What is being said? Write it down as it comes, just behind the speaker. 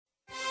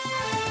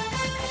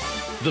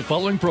The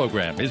following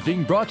program is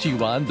being brought to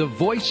you on the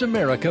Voice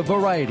America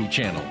Variety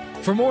Channel.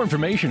 For more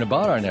information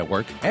about our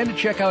network and to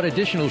check out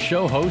additional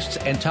show hosts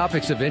and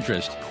topics of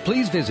interest,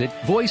 please visit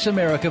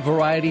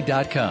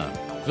voiceamericavariety.com.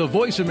 The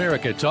Voice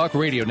America Talk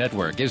Radio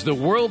Network is the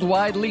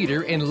worldwide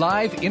leader in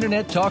live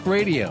Internet talk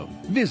radio.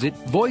 Visit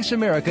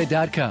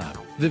voiceamerica.com.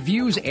 The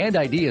views and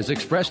ideas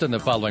expressed on the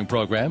following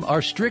program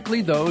are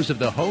strictly those of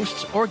the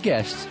hosts or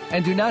guests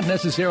and do not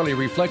necessarily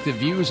reflect the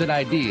views and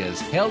ideas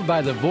held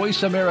by the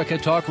Voice America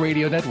Talk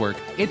Radio Network,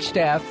 its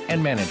staff,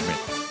 and management.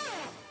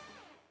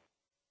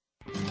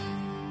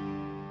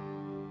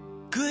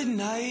 Good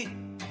night.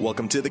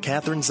 Welcome to the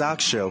Kathryn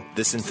Zox Show.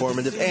 This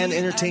informative and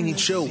entertaining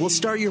show will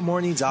start your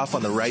mornings off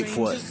on the right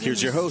foot.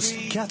 Here's your host,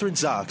 Kathryn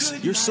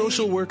Zox, your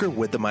social worker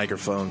with the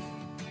microphone.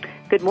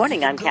 Good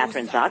morning. I'm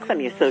Kathryn Zox.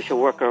 I'm your social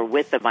worker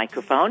with the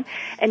microphone.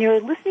 And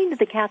you're listening to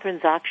the Kathryn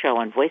Zox Show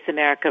on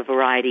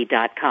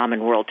VoiceAmericaVariety.com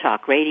and World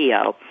Talk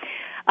Radio.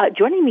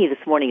 Joining me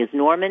this morning is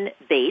Norman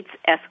Bates,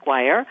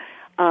 Esquire,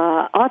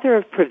 author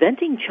of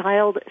Preventing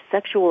Child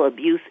Sexual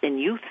Abuse in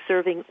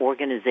Youth-Serving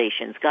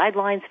Organizations,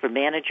 Guidelines for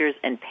Managers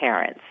and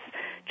Parents.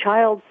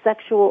 Child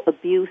sexual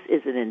abuse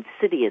is an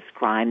insidious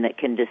crime that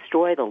can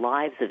destroy the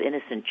lives of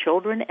innocent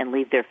children and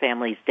leave their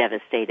families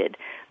devastated.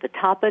 The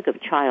topic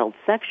of child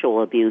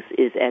sexual abuse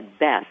is at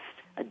best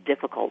a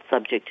difficult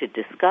subject to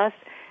discuss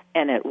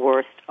and at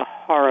worst a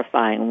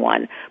horrifying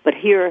one. But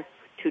here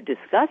to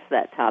discuss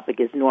that topic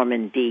is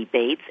Norman D.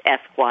 Bates,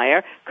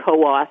 Esquire.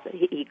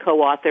 He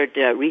co-authored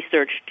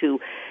research to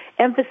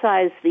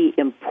emphasize the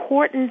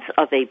importance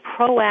of a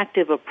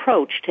proactive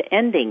approach to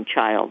ending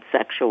child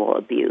sexual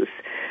abuse.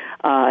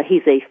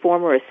 He's a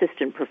former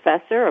assistant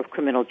professor of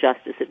criminal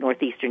justice at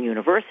Northeastern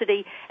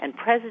University and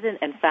president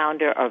and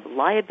founder of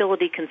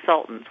Liability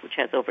Consultants, which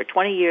has over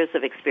 20 years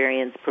of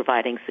experience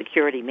providing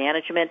security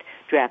management,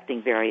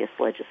 drafting various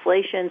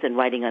legislations, and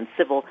writing on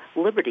civil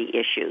liberty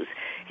issues.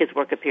 His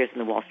work appears in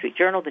the Wall Street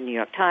Journal, the New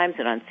York Times,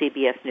 and on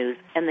CBS News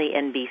and the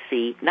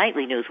NBC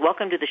Nightly News.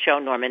 Welcome to the show,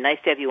 Norman. Nice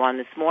to have you on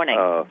this morning.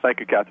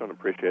 Thank you, Kathryn.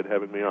 Appreciate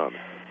having me on.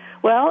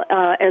 Well,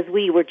 as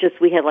we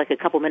had like a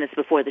couple minutes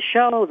before the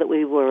show that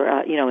we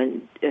were,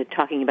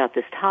 talking about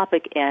this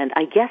topic, and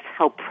I guess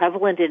how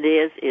prevalent it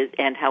is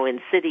and how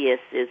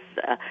insidious is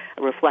a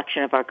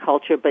reflection of our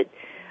culture. But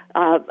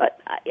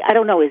I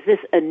don't know, is this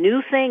a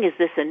new thing? Is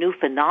this a new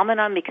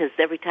phenomenon? Because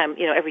every time,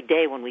 every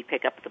day when we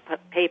pick up the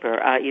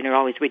paper, you're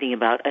always reading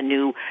about a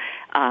new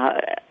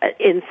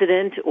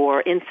incident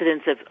or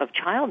incidents of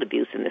child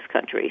abuse in this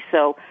country.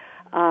 So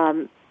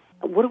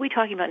what are we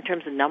talking about in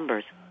terms of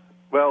numbers?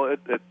 Well,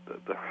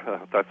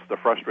 that's the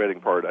frustrating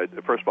part.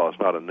 First of all, it's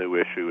not a new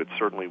issue. It's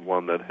certainly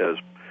one that has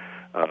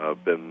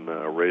been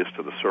raised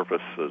to the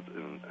surface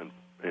in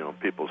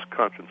people's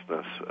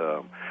consciousness.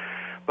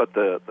 But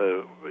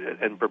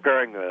in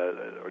preparing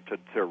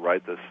to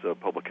write this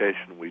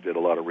publication, we did a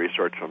lot of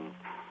research on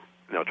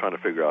trying to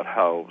figure out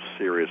how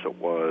serious it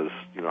was,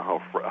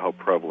 how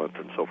prevalent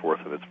and so forth.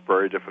 And it's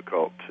very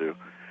difficult to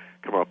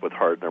come up with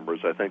hard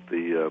numbers. I think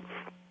the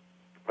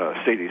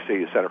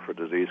CDC, Center for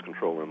Disease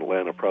Control in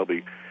Atlanta,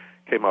 probably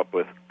came up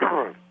with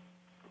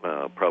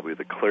probably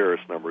the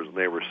clearest numbers, and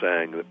they were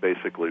saying that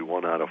basically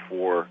 1 out of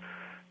 4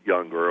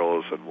 young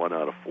girls and 1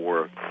 out of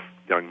 4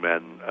 young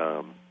men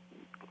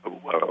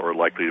are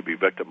likely to be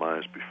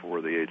victimized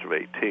before the age of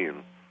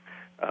 18,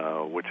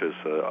 which is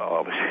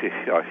obviously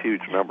a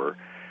huge number.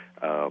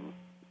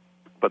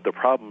 But the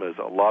problem is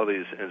a lot of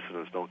these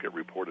incidents don't get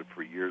reported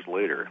for years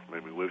later. I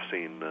mean, we've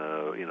seen,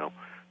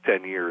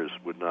 10 years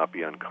would not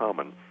be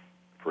uncommon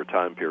for a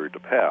time period to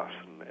pass.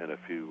 And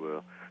if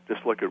you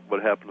just look at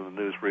what happened in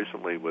the news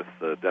recently with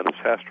Dennis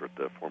Hastert,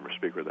 the former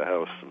Speaker of the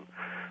House, and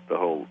that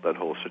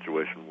whole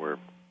situation where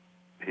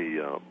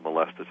he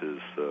molested his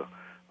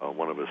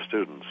one of his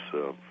students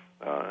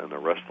in a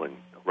wrestling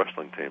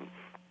team,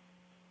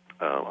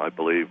 I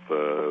believe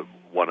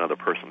one other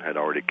person had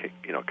already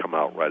come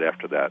out right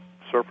after that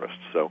surfaced.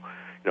 So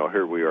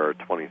here we are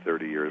 20,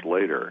 30 years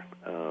later.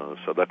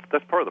 So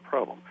that's part of the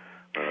problem.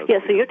 So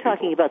you're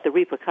talking about the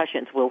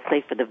repercussions, we'll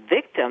say, for the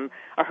victim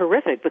are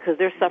horrific because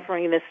they're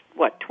suffering this,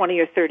 20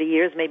 or 30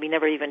 years, maybe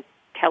never even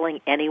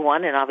telling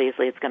anyone, and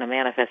obviously it's going to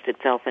manifest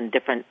itself in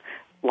different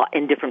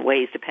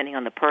ways depending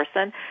on the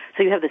person.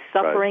 So you have the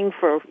suffering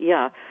for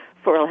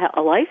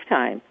a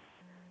lifetime.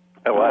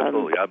 Oh,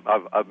 absolutely.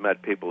 I've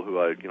met people who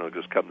I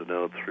just come to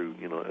know through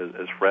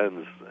as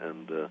friends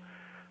and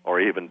or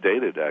even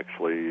dated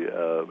actually,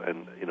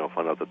 and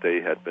found out that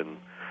they had been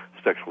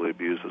sexually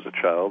abused as a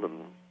child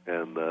and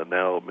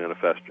now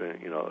manifesting,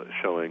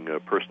 showing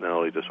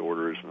personality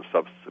disorders and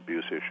substance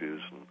abuse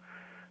issues and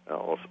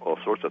all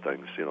sorts of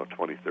things,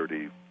 20,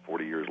 30,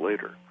 40 years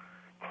later.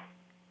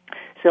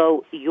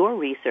 So your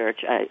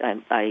research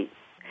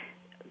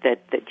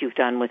that you've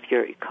done with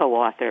your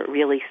co-author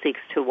really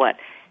seeks to what?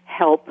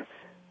 Help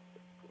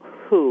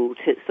so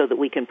that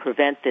we can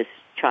prevent this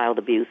child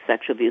abuse,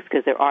 sexual abuse,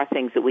 because there are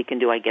things that we can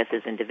do, I guess,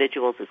 as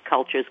individuals, as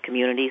cultures,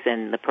 communities,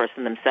 and the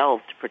person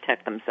themselves to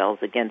protect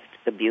themselves against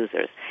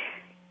abusers.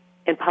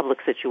 In public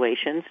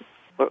situations,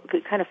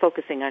 kind of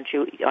focusing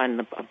on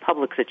the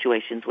public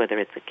situations, whether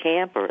it's a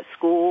camp or a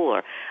school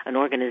or an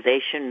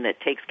organization that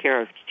takes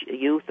care of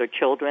youth or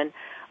children,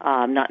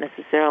 not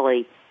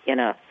necessarily in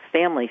a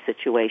family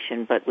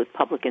situation, but with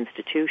public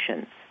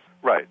institutions.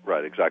 Right,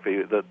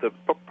 exactly. The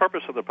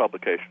purpose of the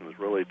publication is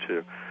really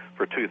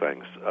for two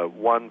things.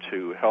 One,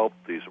 to help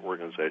these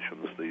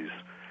organizations, the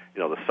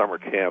summer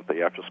camp,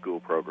 the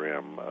after-school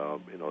program,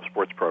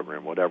 sports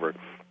program, whatever,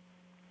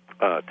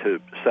 to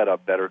set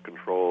up better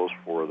controls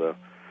for the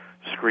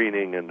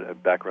screening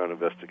and background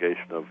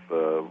investigation of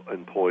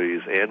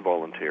employees and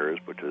volunteers,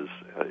 which is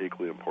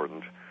equally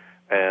important,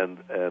 and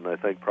I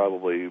think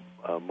probably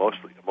most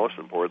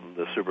important,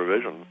 the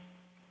supervision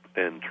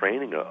and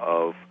training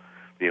of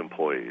the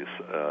employees.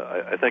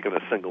 I think in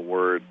a single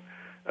word,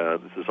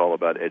 this is all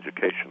about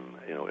education.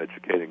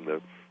 Educating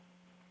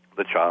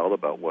the child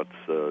about what's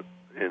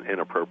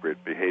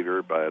inappropriate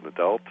behavior by an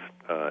adult,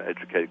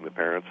 educating the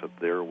parents that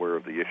they're aware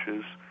of the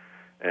issues,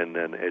 and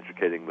then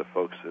educating the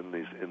folks in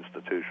these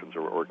institutions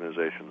or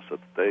organizations that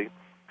they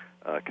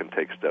can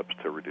take steps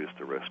to reduce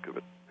the risk of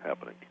it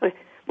happening.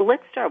 Well,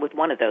 let's start with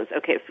one of those.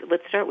 Okay,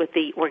 let's start with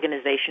the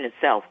organization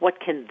itself. What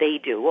can they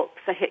do? Well,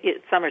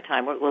 it's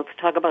summertime. Let's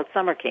talk about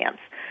summer camps.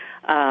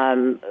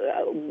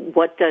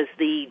 What does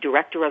the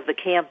director of the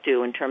camp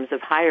do in terms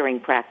of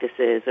hiring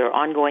practices or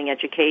ongoing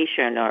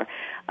education? Or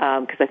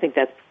because I think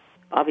that's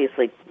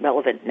obviously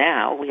relevant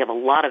now. We have a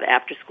lot of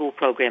after-school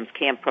programs,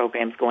 camp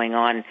programs going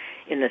on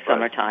in the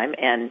summertime,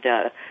 and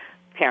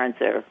parents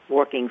are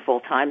working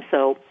full-time.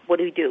 So what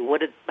do you do?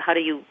 How do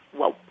you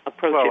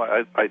approach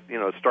it?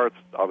 Well, it starts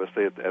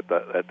obviously at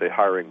the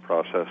hiring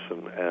process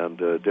and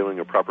doing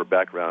a proper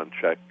background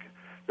check.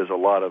 There's a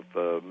lot of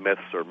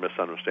myths or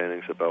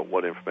misunderstandings about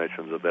what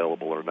information is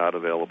available or not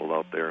available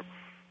out there.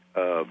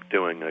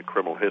 Doing a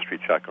criminal history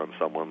check on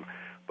someone,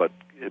 but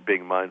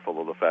being mindful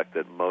of the fact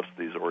that most of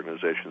these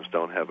organizations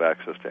don't have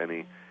access to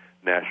any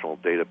national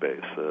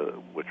database,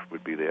 which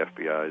would be the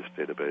FBI's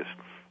database.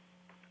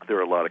 There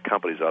are a lot of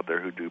companies out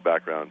there who do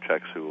background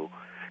checks who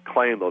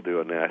claim they'll do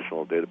a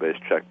national database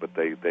check, but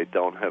they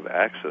don't have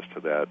access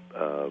to that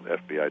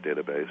FBI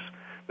database.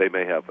 They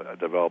may have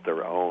developed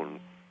their own,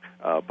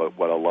 but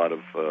what a lot of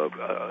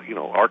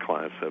our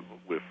clients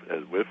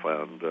we've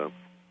found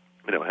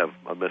have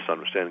a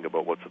misunderstanding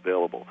about what's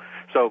available.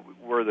 So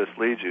where this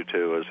leads you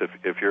to is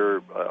if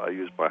you're, I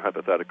use my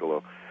hypothetical,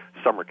 a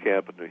summer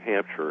camp in New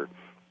Hampshire,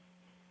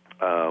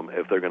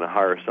 if they're going to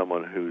hire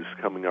someone who's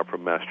coming up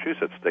from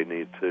Massachusetts, they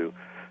need to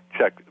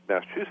check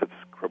Massachusetts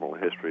criminal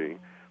history,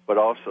 but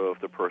also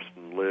if the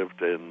person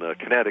lived in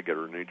Connecticut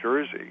or New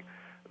Jersey,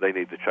 they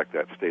need to check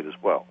that state as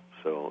well.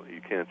 So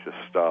you can't just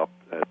stop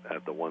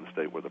at the one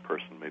state where the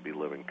person may be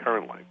living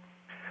currently.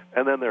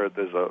 And then there's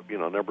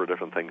a number of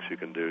different things you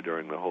can do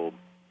during the whole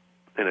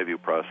interview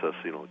process.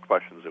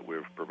 Questions that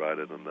we've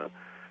provided in the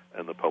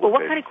publication. Well,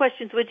 what kind of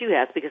questions would you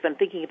ask? Because I'm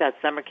thinking about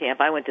summer camp.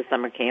 I went to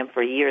summer camp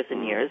for years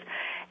and years,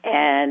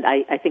 and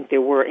I think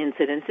there were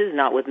incidences,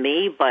 not with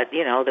me, but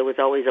there was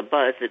always a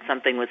buzz that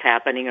something was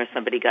happening or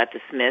somebody got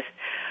dismissed.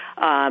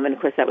 And of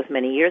course, that was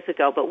many years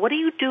ago. But what do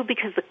you do?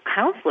 Because the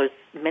counselors,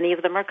 many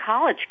of them are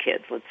college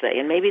kids, let's say,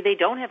 and maybe they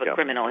don't have a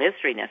criminal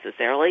history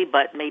necessarily,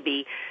 but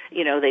maybe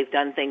they've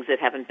done things that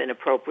haven't been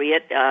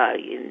appropriate,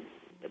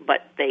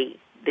 but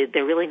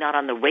they're really not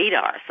on the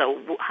radar. So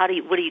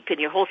can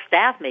your whole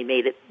staff may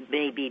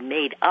be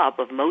made up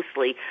of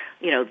mostly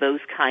those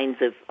kinds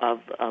of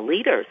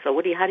leaders.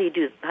 So how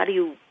do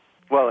you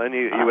Well, and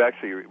you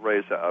actually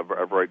raised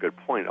a very good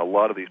point. A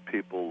lot of these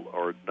people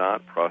are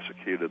not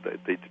prosecuted.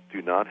 They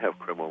do not have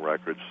criminal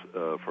records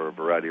for a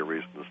variety of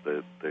reasons.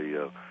 The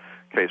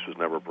case was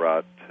never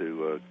brought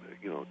to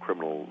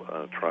criminal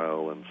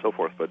trial and so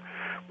forth. But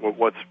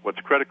what's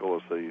critical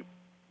is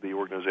the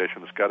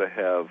organization has got to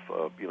have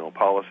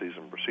policies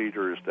and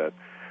procedures that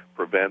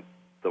prevent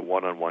the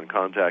one-on-one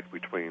contact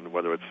between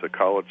whether it's a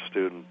college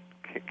student,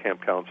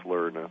 camp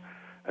counselor,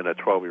 and a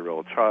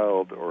 12-year-old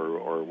child,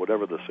 or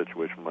whatever the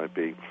situation might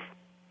be,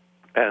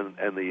 and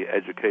the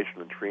education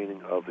and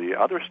training of the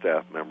other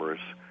staff members,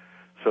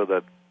 so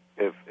that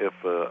if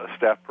a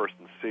staff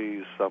person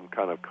sees some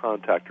kind of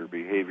contact or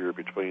behavior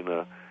between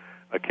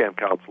a camp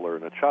counselor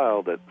and a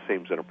child that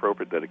seems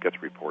inappropriate, that it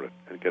gets reported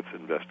and it gets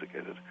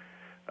investigated.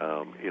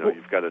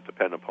 You've got to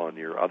depend upon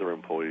your other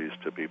employees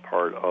to be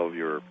part of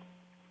your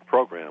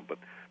program, but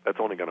that's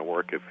only going to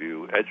work if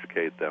you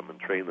educate them and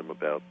train them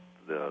about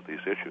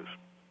these issues.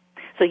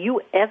 So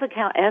you, as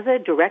a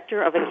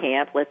director of a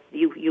camp,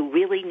 you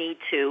really need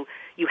to,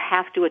 you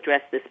have to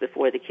address this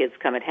before the kids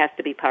come. It has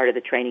to be part of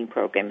the training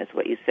program, is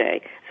what you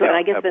say. So and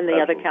I guess then the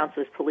other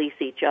counselors police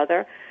each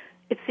other.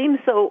 It seems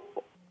so,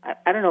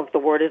 I don't know if the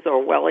word is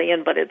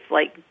Orwellian, but it's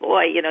like,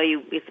 boy,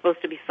 it's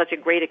supposed to be such a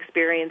great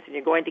experience, and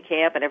you're going to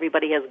camp, and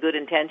everybody has good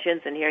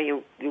intentions, and here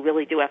you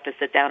really do have to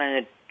sit down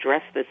and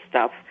address this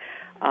stuff.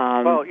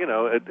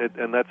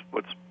 And that's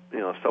what's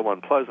so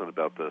unpleasant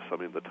about this. I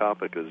mean, the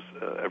topic is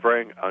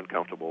very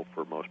uncomfortable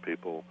for most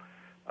people.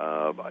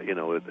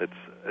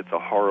 It's a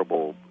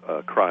horrible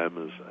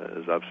crime,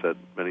 as I've said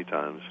many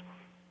times.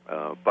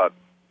 But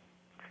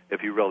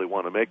if you really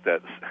want to make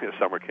that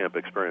summer camp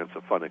experience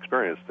a fun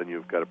experience, then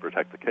you've got to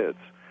protect the kids.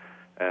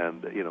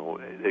 And,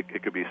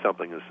 it could be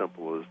something as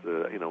simple as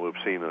we've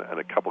seen in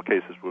a couple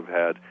cases we've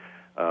had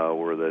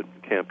where the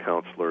camp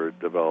counselor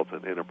developed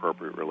an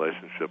inappropriate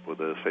relationship with,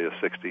 say, a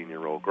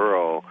 16-year-old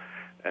girl,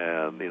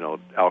 and,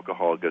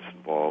 alcohol gets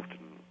involved,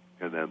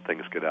 and then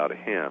things get out of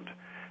hand.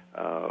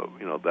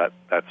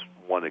 That's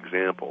one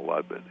example.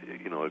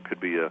 It could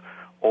be a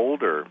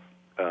older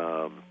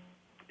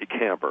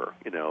camper,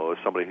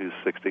 somebody who's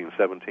 16,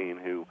 17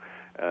 who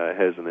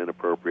has an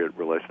inappropriate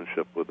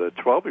relationship with a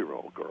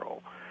 12-year-old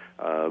girl.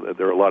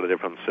 There are a lot of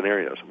different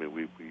scenarios. I mean,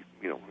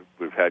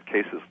 we've had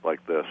cases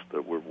like this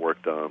that we've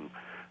worked on.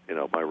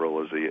 My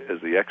role as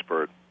the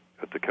expert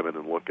to come in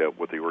and look at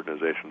what the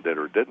organization did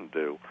or didn't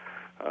do.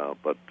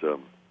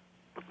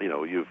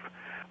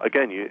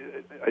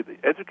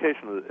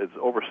 Education is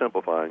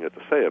oversimplifying it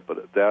to say it,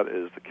 but that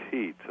is the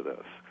key to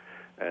this.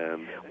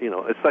 And,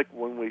 it's like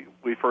when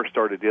we first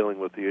started dealing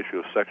with the issue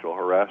of sexual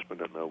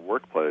harassment in the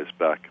workplace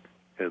back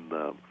in,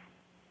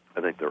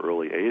 I think, the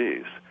early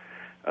 80s.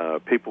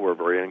 People were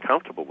very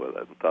uncomfortable with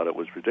it and thought it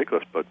was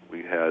ridiculous, but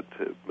we had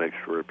to make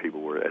sure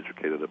people were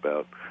educated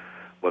about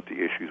what the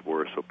issues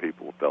were so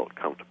people felt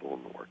comfortable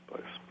in the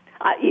workplace.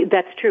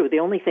 That's true. The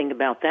only thing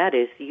about that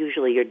is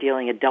usually you're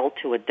dealing adult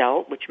to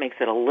adult, which makes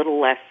it a little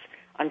less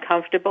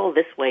uncomfortable.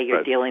 This way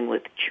you're dealing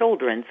with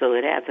children, so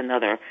it adds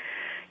another,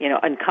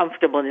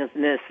 uncomfortableness,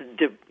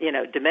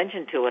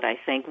 dimension to it, I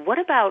think. What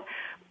about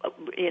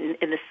in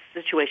the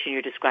situation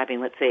you're describing,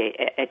 let's say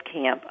at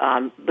camp,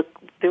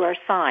 there are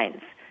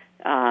signs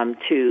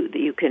that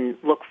you can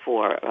look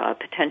for,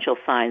 potential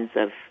signs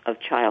of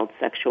child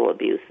sexual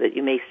abuse that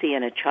you may see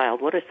in a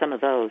child. What are some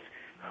of those?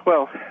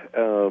 Well,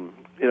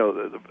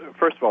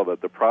 first of all,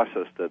 the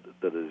process that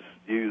is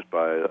used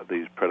by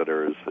these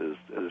predators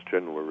is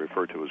generally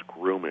referred to as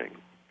grooming,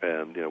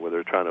 and where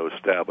they're trying to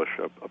establish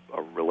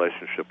a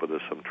relationship where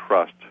there's some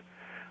trust.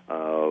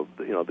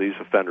 These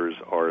offenders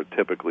are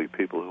typically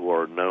people who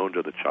are known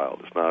to the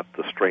child. It's not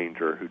the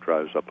stranger who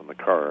drives up in the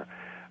car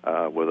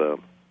with a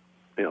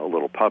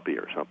little puppy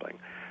or something.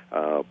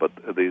 But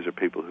these are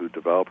people who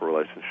develop a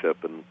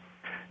relationship, and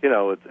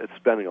it's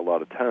spending a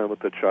lot of time with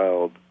the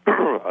child.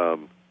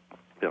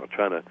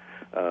 Trying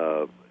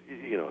to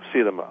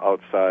see them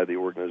outside the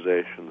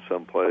organization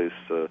someplace.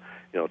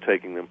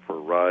 Taking them for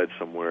a ride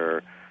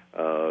somewhere.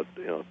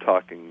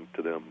 Talking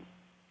to them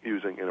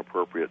using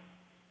inappropriate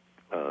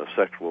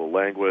sexual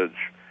language.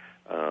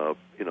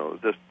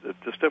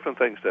 Just different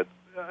things that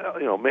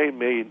may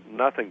mean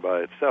nothing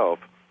by itself,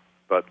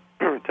 but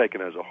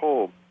taken as a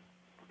whole,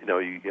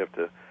 you have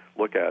to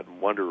look at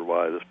and wonder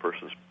why this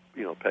person's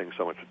paying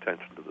so much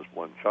attention to this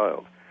one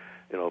child.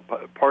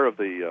 Part of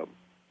the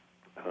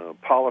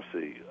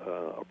policy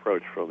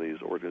approach from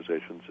these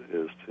organizations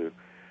is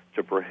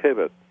to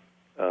prohibit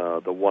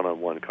the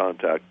one-on-one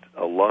contact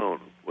alone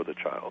with a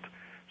child,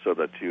 so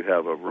that you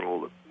have a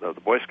rule that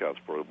the Boy Scouts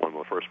were one of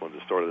the first ones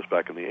that started this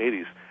back in the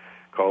 80s,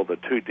 called the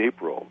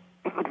two-deep rule.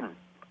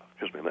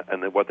 Excuse me.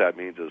 And then what that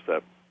means is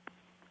that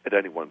at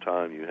any one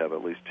time you have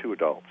at least two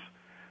adults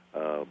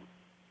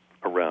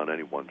around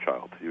any one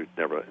child. You would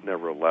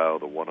never allow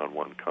the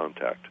one-on-one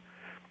contact.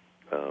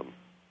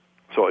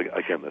 So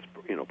again, that's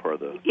part of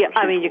the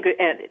I mean, you could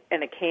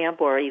in a camp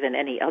or even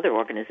any other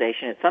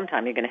organization. At some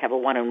time, you're going to have a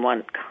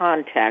one-on-one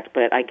contact.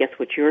 But I guess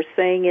what you're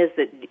saying is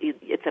that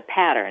it's a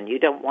pattern. You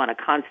don't want to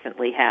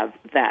constantly have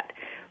that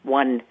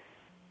one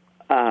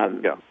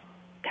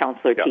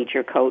counselor,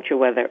 teacher, coach, or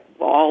whether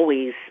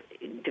always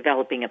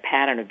developing a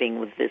pattern of being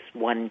with this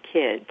one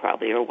kid,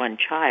 probably, or one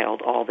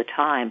child all the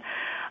time.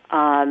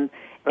 And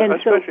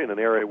especially in an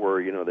area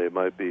where they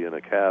might be in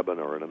a cabin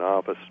or in an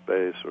office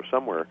space or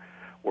somewhere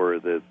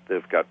where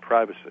they've got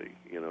privacy,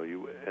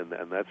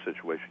 in that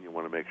situation you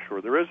want to make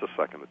sure there is a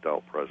second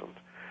adult present,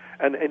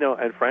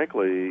 and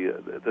frankly,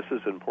 this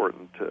is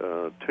important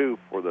too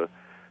for the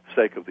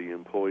sake of the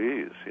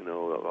employees.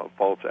 A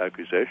false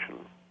accusation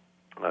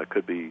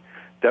could be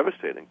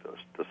devastating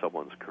to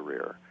someone's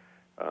career.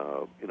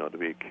 To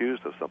be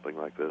accused of something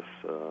like this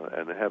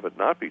and have it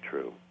not be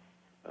true,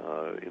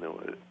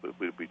 it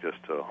would be just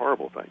a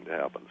horrible thing to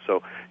happen.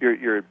 So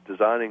you're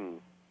designing,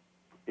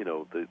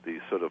 the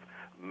sort of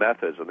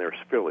methods, and they're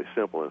fairly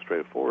simple and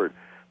straightforward,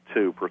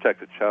 to protect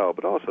the child,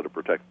 but also to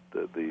protect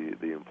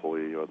the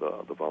employee or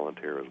the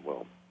volunteer as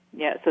well.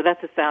 Yeah, so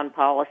that's a sound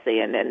policy.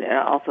 And then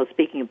also,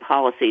 speaking of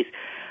policies,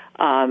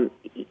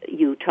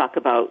 you talk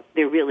about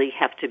there really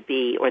have to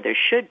be, or there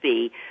should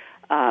be,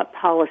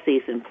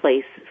 policies in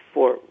place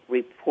for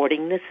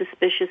reporting the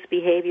suspicious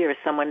behavior. If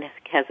someone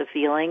has a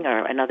feeling,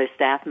 or another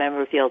staff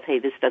member feels, hey,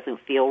 this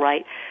doesn't feel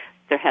right,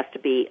 there has to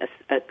be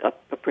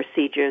a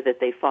procedure that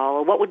they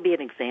follow. What would be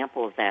an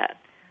example of that?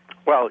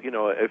 Well,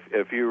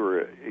 if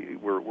you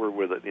we're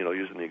with it,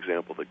 using the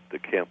example, the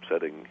camp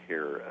setting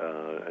here,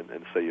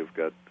 and say you've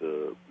got,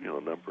 a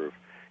number of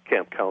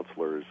camp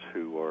counselors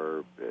who are,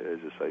 as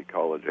you say,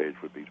 college age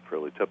would be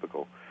fairly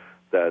typical,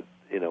 that,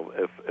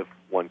 if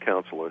one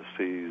counselor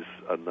sees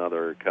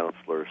another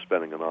counselor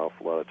spending an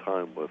awful lot of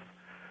time with,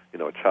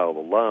 a child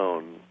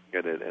alone,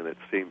 and it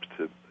seems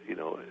to,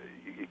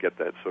 you get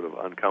that sort of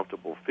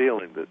uncomfortable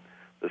feeling that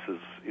this is,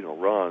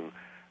 wrong.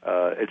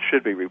 It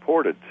should be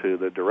reported to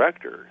the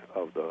director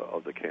of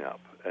the camp,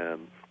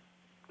 and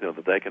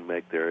that they can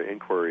make their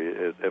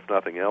inquiry, if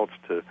nothing else,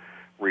 to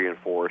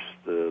reinforce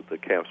the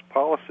camp's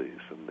policies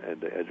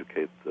and to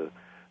educate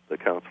the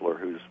counselor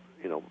who's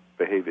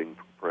behaving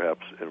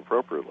perhaps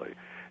inappropriately.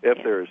 If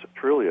there's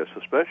truly a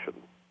suspicion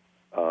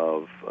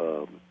of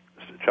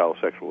child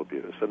sexual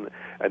abuse, and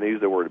I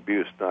use the word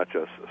abuse, not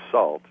just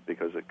assault,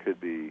 because it could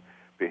be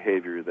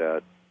behavior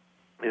that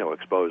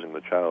exposing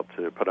the child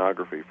to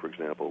pornography, for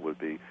example, would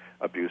be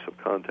abusive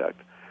contact.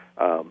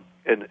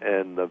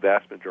 In the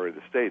vast majority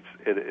of the states,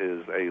 it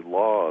is a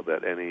law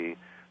that any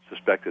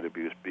suspected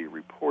abuse be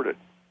reported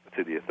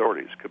to the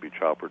authorities. It could be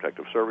Child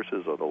Protective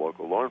Services or the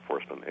local law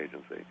enforcement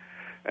agency.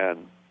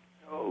 And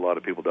a lot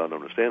of people don't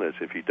understand this.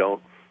 If you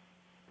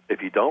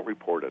don't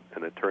report it,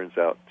 and it turns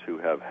out to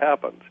have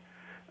happened,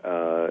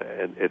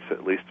 and it's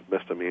at least a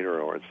misdemeanor,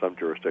 or in some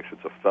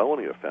jurisdictions a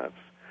felony offense,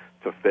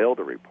 to fail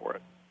to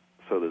report.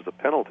 So there's a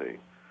penalty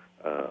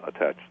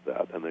attached to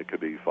that, and there could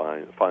be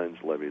fines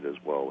levied as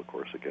well, of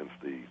course, against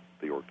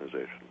the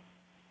organization.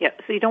 Yeah,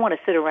 so you don't want to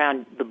sit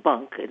around the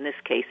bunk, in this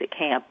case at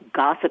camp,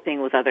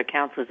 gossiping with other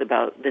counselors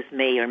about this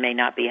may or may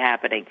not be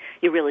happening.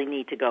 You really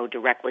need to go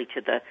directly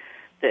to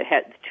the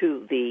head,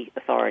 to the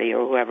authority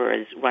or whoever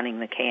is running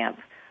the camp.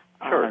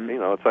 Sure,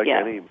 it's like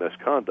any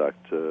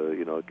misconduct.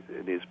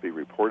 It needs to be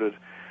reported.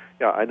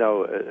 Yeah, I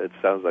know it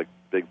sounds like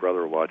Big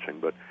Brother watching,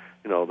 but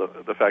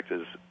the fact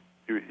is,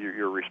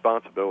 your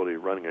responsibility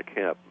running a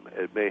camp.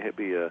 It may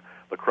be a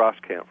lacrosse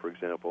camp, for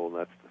example, and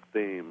that's the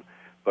theme.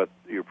 But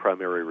your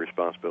primary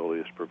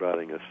responsibility is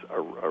providing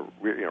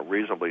a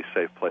reasonably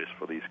safe place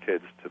for these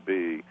kids to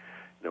be,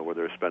 where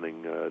they're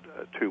spending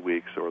 2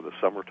 weeks or the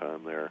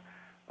summertime there,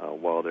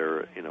 while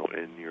they're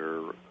in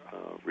your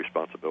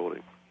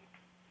responsibility.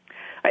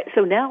 All right,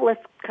 so now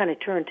let's kind of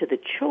turn to the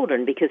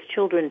children, because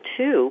children,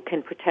 too,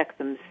 can protect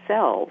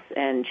themselves.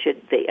 And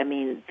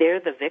they're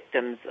the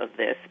victims of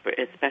this,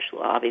 especially,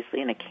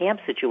 obviously, in a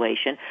camp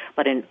situation,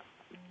 but in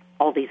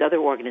all these other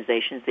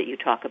organizations that you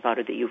talk about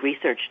or that you've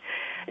researched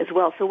as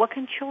well. So what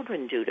can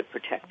children do to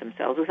protect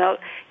themselves without,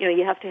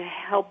 you have to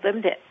help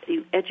them,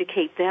 to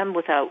educate them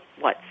without,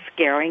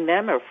 scaring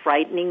them or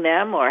frightening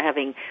them or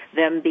having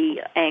them be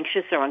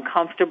anxious or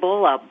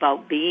uncomfortable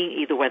about being,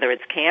 either whether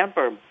it's camp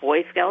or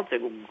Boy Scouts or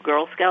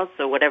Girl Scouts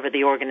or whatever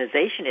the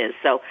organization is.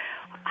 So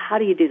how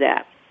do you do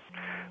that?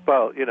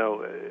 Well,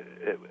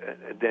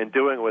 and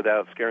doing it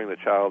without scaring the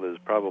child is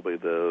probably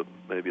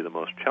maybe the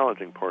most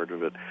challenging part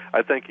of it.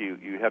 I think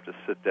you have to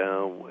sit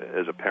down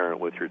as a parent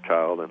with your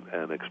child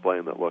and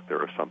explain that, look, there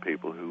are some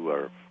people who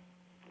are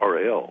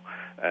ill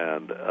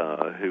and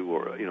who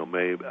are,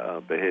 may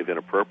behave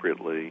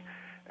inappropriately,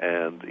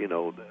 and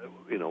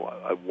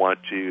I want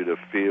you to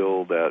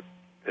feel that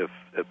if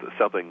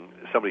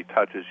somebody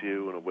touches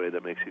you in a way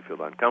that makes you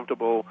feel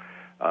uncomfortable,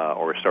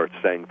 or starts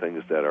saying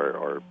things that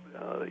are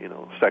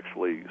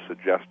sexually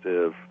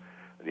suggestive,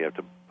 and you have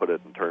to put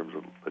it in terms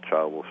that the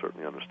child will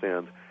certainly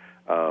understand.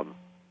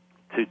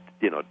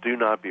 Do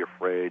not be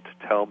afraid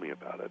to tell me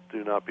about it.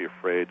 Do not be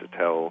afraid to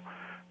tell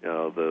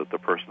the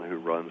person who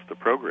runs the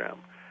program.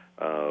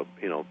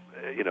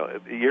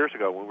 Years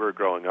ago when we were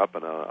growing up,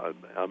 and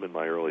I'm in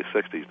my early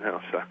 60s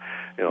now, so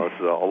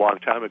it's a long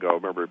time ago. I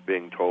remember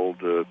being told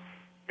to,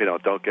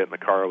 don't get in the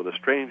car with a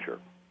stranger.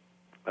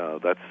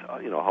 That's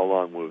how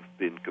long we've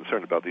been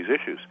concerned about these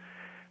issues.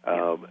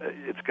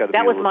 It's got to.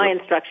 That was my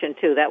instruction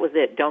too. That was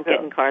it. Don't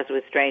get in cars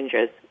with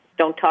strangers.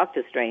 Don't talk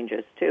to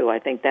strangers too. I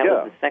think that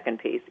was the second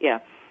piece. Yeah.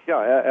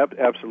 Yeah,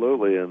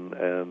 absolutely. And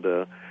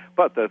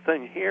but the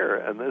thing here,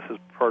 and this is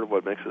part of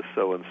what makes this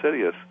so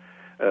insidious.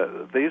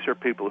 These are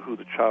people who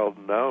the child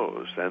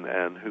knows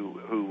and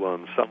who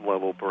on some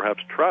level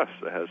perhaps trusts,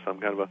 has some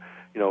kind of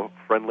a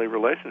friendly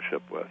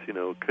relationship with.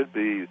 It could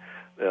be.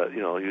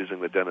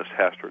 Using the Dennis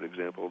Hastert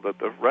example, that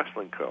the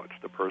wrestling coach,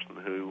 the person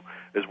who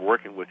is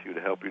working with you to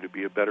help you to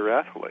be a better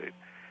athlete.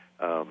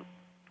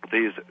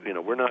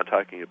 We're not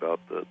talking about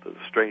the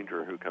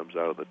stranger who comes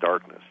out of the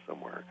darkness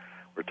somewhere.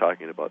 We're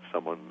talking about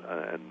someone,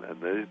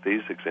 and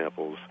these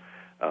examples,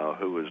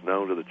 who is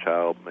known to the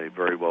child may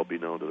very well be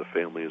known to the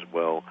family as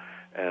well.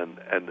 And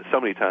so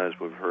many times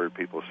we've heard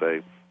people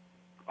say,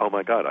 "Oh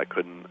my God, I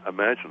couldn't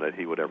imagine that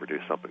he would ever do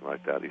something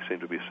like that. He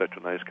seemed to be such a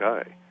nice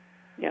guy."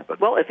 Yeah.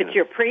 Well, if it's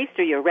your priest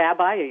or your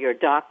rabbi or your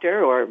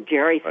doctor or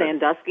Jerry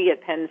Sandusky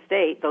at Penn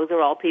State, those are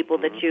all people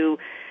that you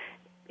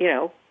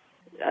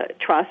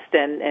trust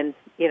and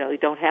you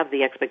don't have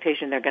the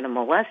expectation they're going to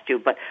molest you.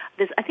 But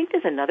I think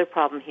there's another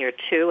problem here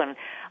too, and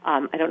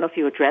I don't know if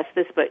you address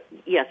this, but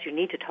yes, you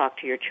need to talk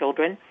to your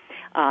children.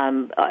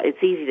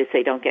 It's easy to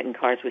say don't get in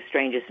cars with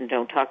strangers and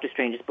don't talk to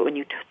strangers, but when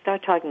you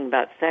start talking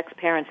about sex,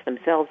 parents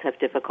themselves have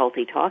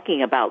difficulty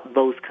talking about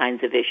those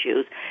kinds of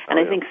issues. And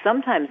I think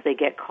sometimes they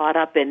get caught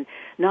up in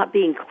not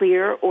being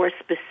clear or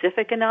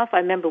specific enough. I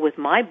remember with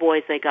my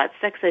boys, they got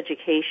sex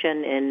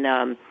education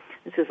in,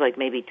 this was like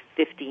maybe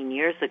 15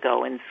 years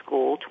ago in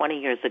school, 20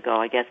 years ago,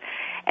 I guess,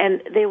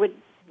 and they would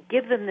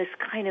give them this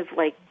kind of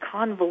like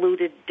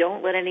convoluted,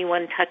 don't let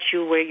anyone touch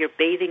you where your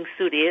bathing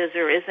suit is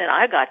or isn't.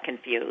 I got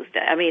confused.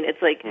 I mean,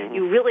 it's like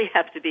you really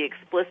have to be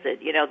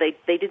explicit. You know,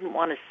 they didn't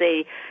want to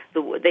say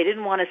they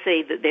didn't want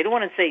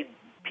to say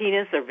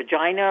penis or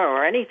vagina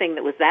or anything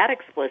that was that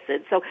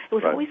explicit. So it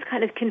was always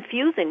kind of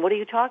confusing. What are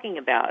you talking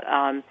about?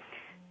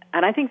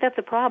 And I think that's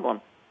a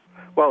problem.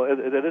 Well,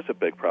 it is a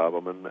big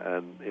problem,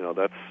 and you know,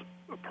 that's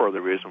part of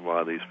the reason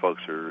why these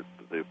folks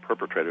the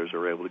perpetrators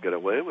are able to get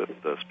away with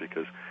this,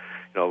 because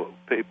you know,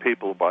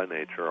 people by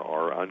nature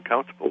are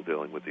uncomfortable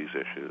dealing with these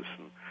issues.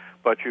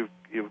 But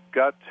you've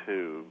got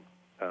to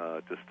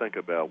just think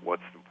about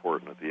what's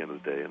important at the end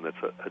of the day, and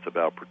it's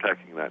about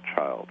protecting that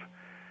child.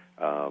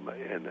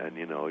 And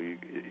you know, you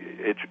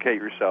educate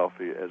yourself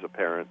as a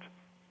parent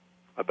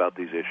about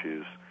these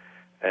issues.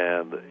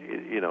 And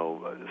you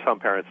know, some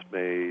parents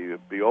may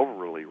be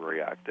overly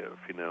reactive,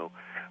 you know,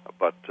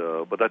 but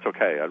that's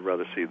okay. I'd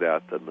rather see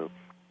that than the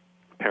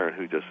parent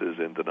who just is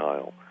in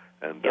denial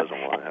and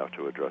doesn't want to have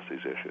to address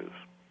these issues.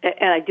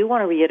 And I do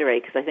want to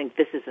reiterate, because I think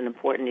this is an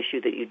important issue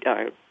that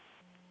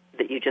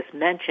you just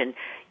mentioned.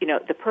 You know,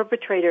 the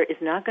perpetrator is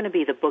not going to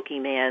be the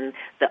boogeyman,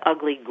 the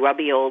ugly,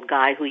 grubby old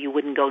guy who you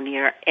wouldn't go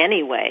near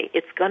anyway.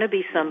 It's going to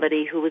be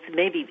somebody who is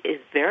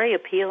very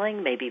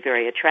appealing, maybe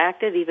very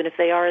attractive, even if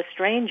they are a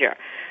stranger.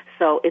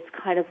 So it's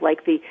kind of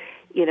like the,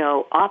 you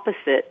know,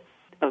 opposite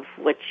of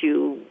what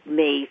you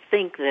may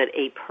think that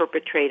a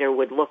perpetrator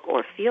would look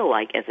or feel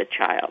like as a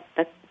child.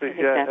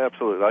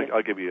 Absolutely.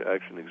 I'll give you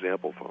actually an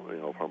example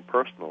from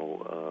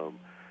personal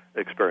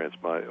experience.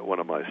 One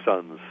of my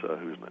sons,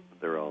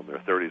 they're all in their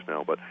 30s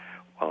now, but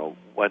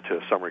went to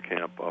a summer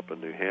camp up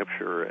in New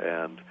Hampshire,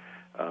 and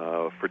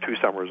for 2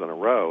 summers in a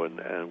row,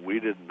 and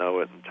we didn't know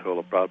it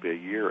until probably a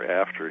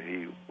year after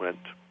he went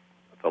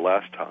the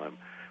last time.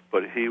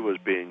 But he was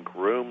being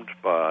groomed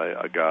by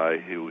a guy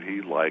who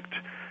he liked,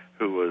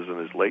 who was in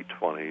his late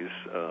 20s,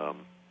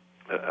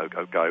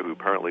 a guy who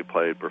apparently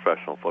played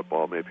professional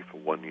football, maybe for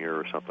 1 year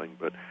or something,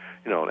 but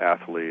you know, an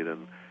athlete,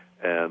 and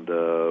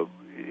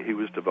he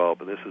was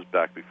developing. This is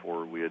back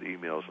before we had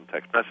emails and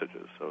text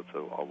messages, so it's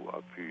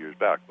a few years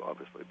back,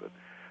 obviously.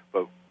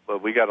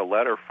 But we got a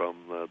letter from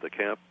the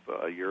camp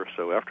a year or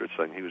so after it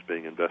saying he was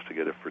being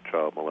investigated for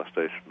child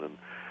molestation, and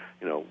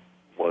you know,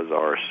 was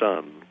our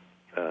son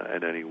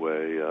in any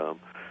way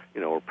you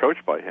know,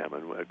 approached by him.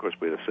 And of course,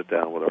 we had to sit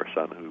down with our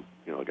son, who,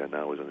 you know, again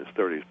now is in his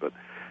 30s. But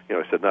you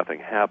know, he said nothing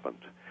happened.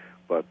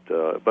 But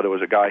it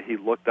was a guy he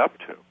looked up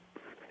to.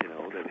 You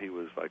know, that he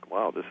was like,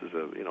 wow, this is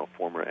a, you know,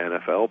 former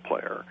NFL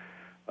player,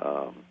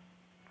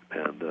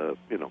 and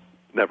you know,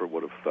 never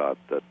would have thought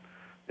that,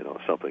 you know,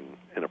 something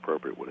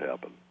inappropriate would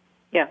happen.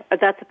 Yeah,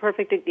 that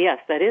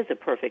is a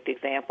perfect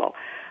example.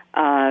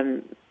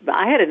 I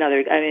had another,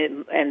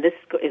 and this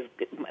is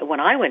when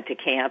I went to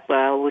camp,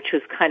 which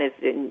was kind of,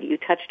 and you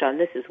touched on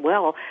this as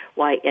well,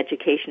 why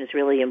education is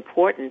really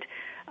important.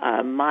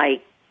 My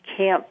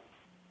camp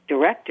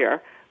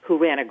director, who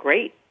ran a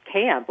great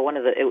camp,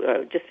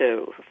 just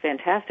a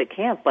fantastic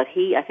camp, but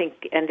he, I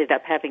think, ended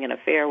up having an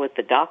affair with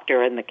the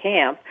doctor in the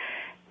camp,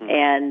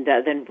 and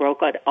then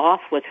broke it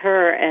off with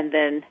her, and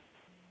then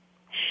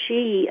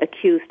she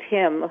accused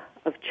him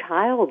of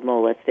child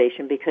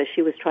molestation because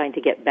she was trying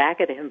to get back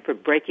at him for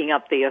breaking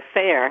up the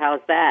affair. How's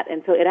that?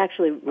 And so it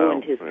actually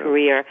ruined his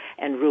career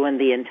and ruined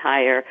the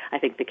entire, I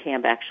think the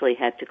camp actually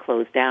had to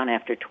close down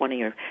after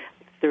 20 or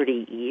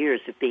 30 years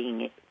of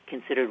being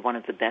considered one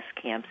of the best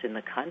camps in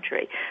the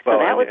country. So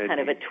that was kind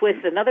of a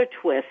twist, another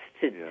twist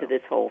to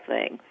this whole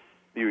thing.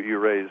 You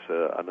raise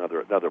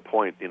another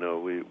point. You know,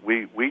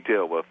 we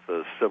deal with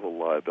the civil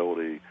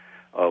liability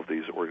of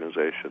these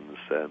organizations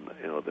and,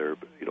 you know, their,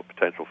 you know,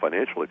 potential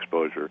financial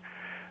exposure.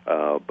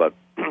 But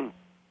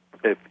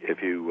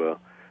if you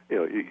you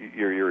know,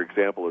 your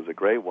example is a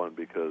great one,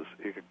 because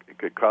it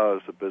could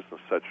cause a business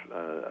such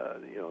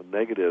you know,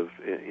 negative,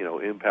 you know,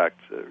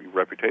 impact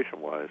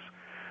reputation-wise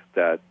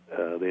that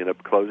they end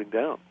up closing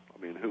down.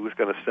 I mean, who's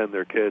going to send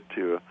their kid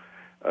to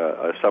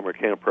a summer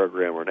camp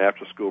program or an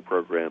after-school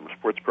program, a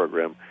sports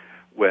program,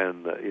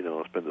 when you know,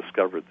 it's been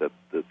discovered that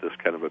this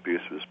kind of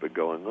abuse has been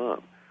going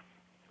on?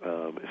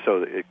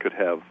 So it could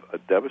have a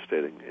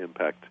devastating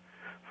impact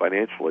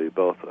financially,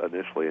 both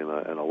initially in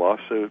a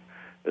lawsuit,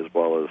 as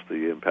well as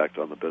the impact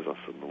on the business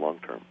in the long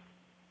term.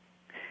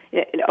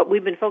 Yeah,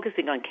 we've been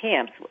focusing on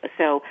camps,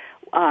 so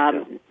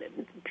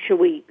should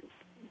we?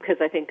 Because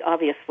I think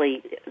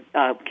obviously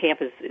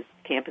camp is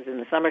in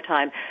the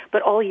summertime,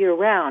 but all year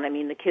round. I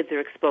mean, the kids are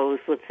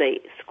exposed. Let's say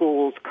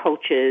schools,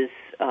 coaches,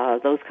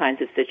 those kinds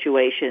of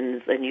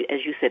situations, and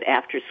as you said,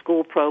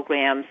 after-school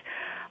programs.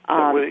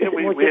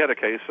 We had a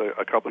case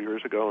a couple of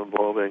years ago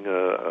involving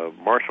a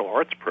martial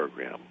arts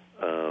program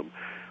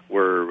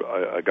where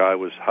a guy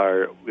was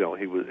hired. You know,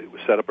 he was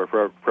set up a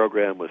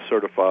program, was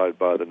certified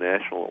by the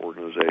national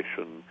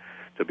organization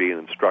to be an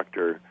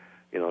instructor.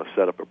 You know,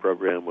 set up a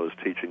program, was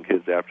teaching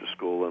kids after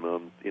school and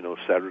on, you know,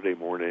 Saturday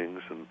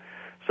mornings and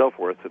so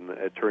forth. And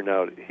it turned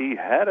out he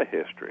had a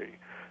history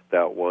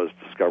that was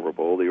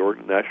discoverable. The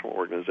national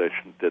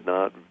organization did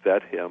not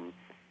vet him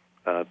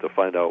to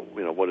find out,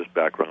 you know, what his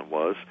background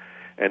was.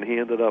 and he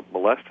ended up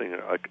molesting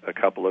a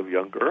couple of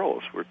young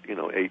girls who were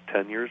 8,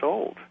 10 years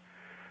old.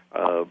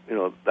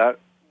 That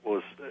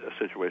was a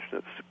situation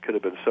that could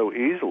have been so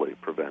easily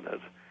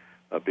prevented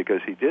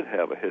because he did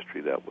have a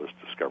history that was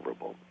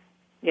discoverable.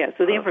 Yeah,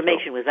 so the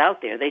information was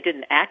out there. They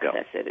didn't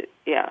access it.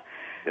 Yeah.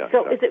 Yeah,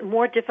 so exactly. Is it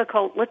more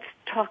difficult? Let's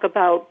talk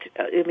about,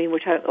 we're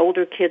talking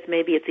older kids,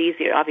 maybe it's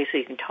easier. Obviously,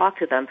 you can talk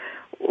to them.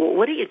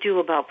 What do you do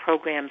about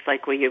programs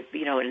like where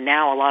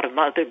now a lot of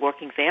other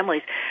working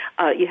families,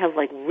 you have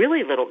like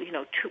really little,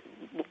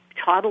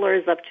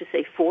 toddlers up to,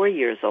 say, 4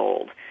 years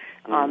old.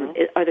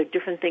 Are there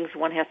different things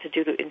one has to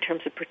do in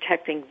terms of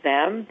protecting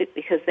them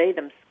because they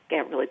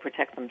can't really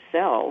protect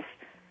themselves?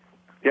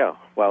 Yeah,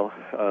 well,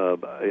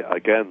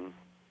 again,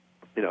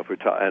 if we're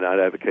and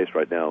I have a case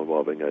right now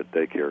involving a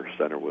daycare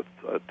center with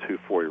 2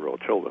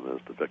 4-year-old children as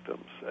the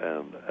victims,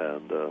 and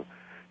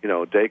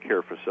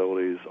daycare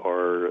facilities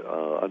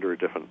are under a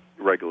different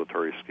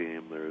regulatory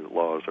scheme. There are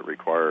laws that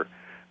require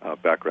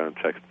background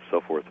checks and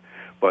so forth.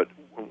 But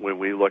when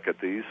we look at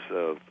these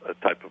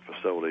type of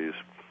facilities,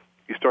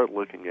 you start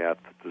looking at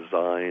the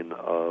design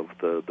of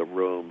the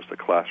rooms, the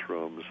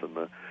classrooms, and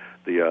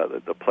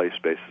the play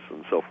spaces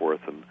and so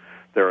forth, and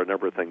there are a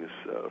number of things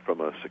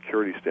from a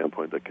security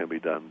standpoint that can be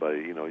done by,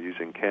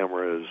 using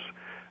cameras,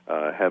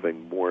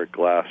 having more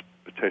glass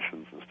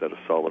partitions instead of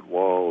solid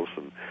walls,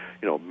 and,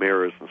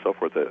 mirrors and so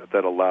forth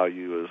that allow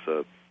you as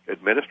an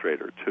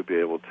administrator to be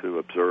able to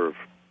observe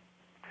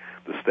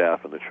the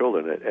staff and the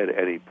children at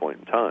any point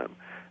in time.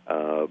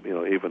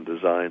 Even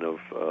design of,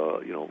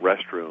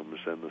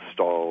 restrooms and the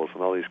stalls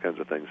and all these kinds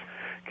of things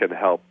can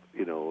help,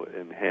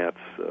 enhance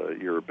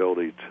your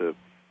ability to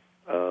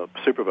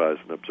supervise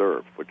and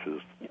observe, which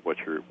is what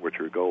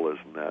your goal is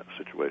in that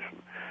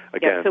situation.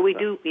 Again, so we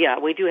do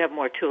have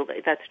more tools.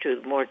 That's true,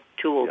 more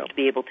tools to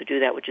be able to do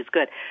that, which is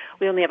good.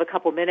 We only have a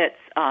couple minutes,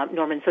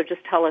 Norman. So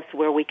just tell us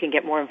where we can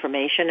get more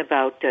information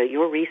about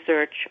your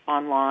research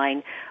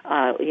online.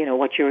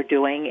 What you're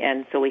doing,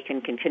 and so we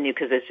can continue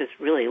because there's just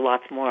really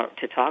lots more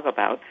to talk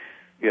about.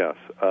 Yes.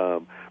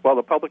 Well,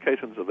 the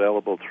publication's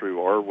available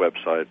through our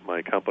website.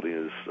 My company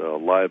is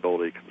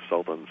Liability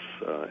Consultants,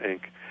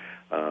 Inc.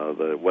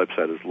 The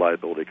website is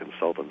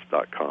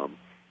liabilityconsultants.com,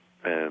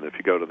 and if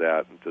you go to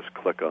that and just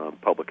click on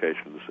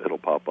publications, it'll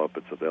pop up.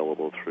 It's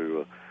available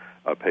through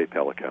a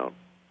PayPal account.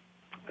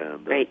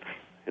 And great.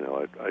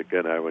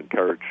 I would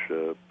encourage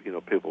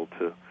people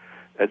to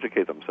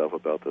educate themselves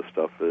about this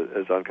stuff.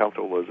 As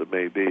uncomfortable as it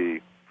may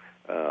be,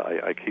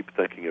 I keep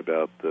thinking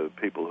about the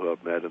people who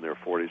I've met in their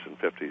 40s and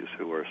 50s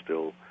who are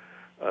still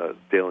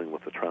dealing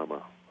with the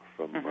trauma.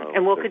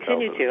 And we'll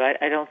continue to.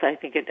 I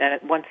think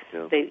once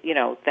they,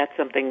 that's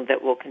something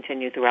that will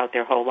continue throughout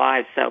their whole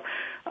lives. So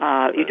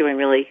you're doing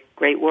really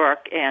great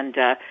work. And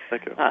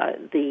thank you.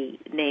 The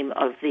name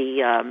of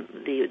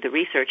the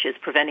research is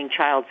Preventing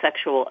Child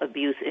Sexual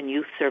Abuse in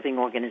Youth-Serving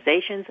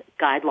Organizations,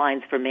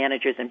 Guidelines for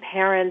Managers and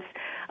Parents,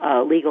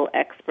 legal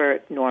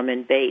expert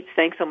Norman Bates.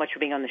 Thanks so much for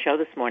being on the show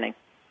this morning.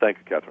 Thank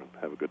you, Kathryn.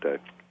 Have a good day.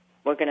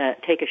 We're going to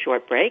take a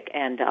short break,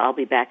 and I'll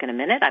be back in a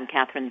minute. I'm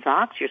Kathryn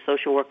Zox, your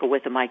social worker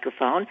with a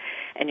microphone,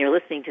 and you're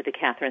listening to The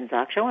Kathryn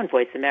Zox Show on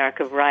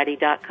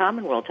VoiceAmericaVariety.com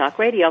and World Talk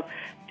Radio.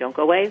 Don't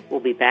go away.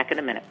 We'll be back in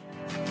a minute.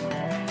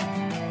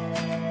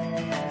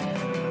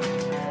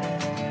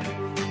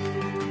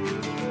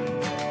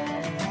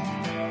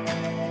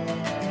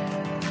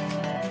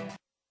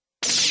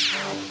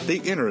 The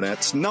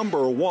Internet's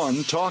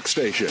 #1 talk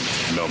station.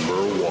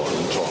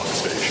 #1 talk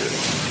station.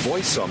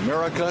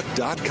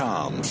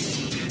 VoiceAmerica.com.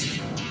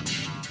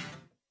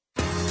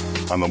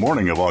 On the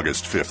morning of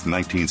August 5th,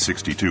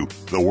 1962,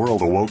 the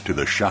world awoke to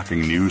the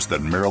shocking news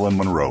that Marilyn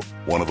Monroe,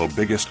 one of the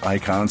biggest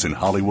icons in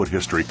Hollywood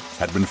history,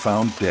 had been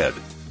found dead.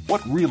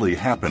 What really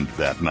happened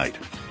that night?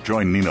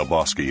 Join Nina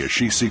Bosky as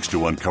she seeks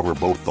to uncover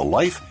both the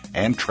life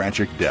and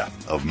tragic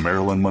death of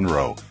Marilyn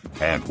Monroe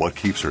and what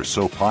keeps her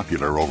so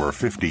popular over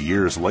 50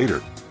 years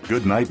later.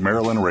 Good Night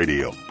Marilyn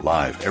Radio,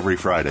 live every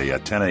Friday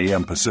at 10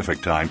 a.m.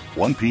 Pacific Time,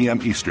 1 p.m.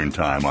 Eastern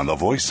Time on the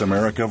Voice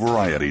America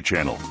Variety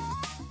Channel.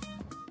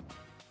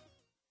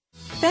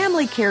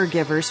 Family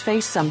caregivers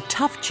face some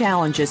tough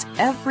challenges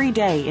every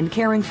day in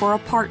caring for a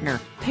partner,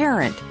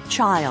 parent,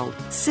 child,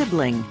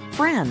 sibling,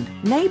 friend,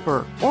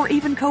 neighbor, or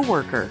even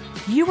coworker.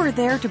 You are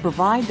there to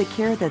provide the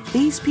care that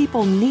these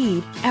people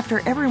need after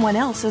everyone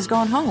else has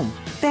gone home.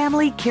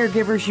 Family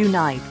Caregivers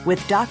Unite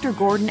with Dr.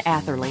 Gordon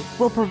Atherley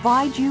will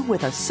provide you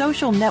with a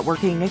social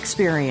networking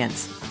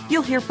experience.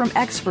 You'll hear from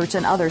experts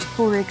and others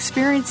who are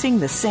experiencing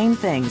the same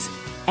things,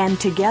 and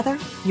together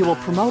you will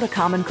promote a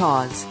common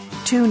cause.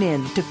 Tune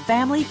in to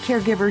Family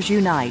Caregivers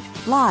Unite,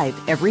 live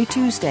every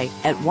Tuesday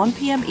at 1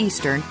 p.m.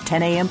 Eastern,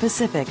 10 a.m.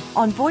 Pacific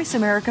on Voice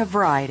America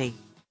Variety.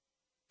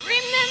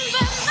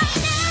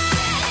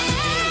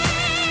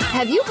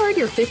 Have you heard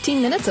your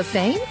 15 minutes of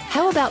fame?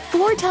 How about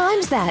 4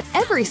 times that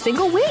every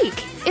single week?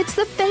 It's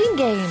the Fame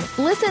Game.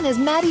 Listen as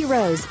Maddie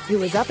Rose,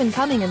 who is up and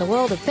coming in the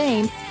world of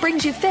fame,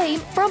 brings you fame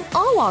from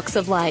all walks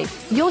of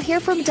life. You'll hear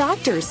from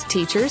doctors,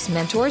 teachers,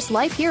 mentors,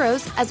 life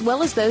heroes, as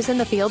well as those in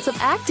the fields of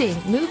acting,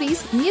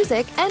 movies,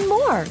 music, and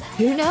more.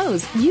 Who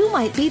knows? You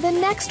might be the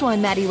next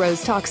one Maddie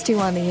Rose talks to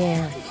on the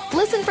air.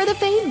 Listen for the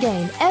Fame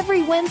Game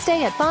every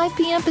Wednesday at 5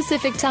 p.m.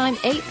 Pacific Time,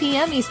 8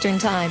 p.m. Eastern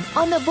Time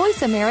on the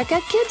Voice America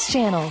Kids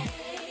channel.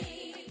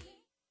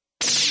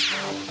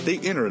 The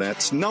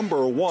Internet's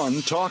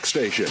 #1 talk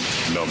station.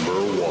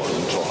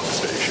 #1 talk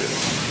station.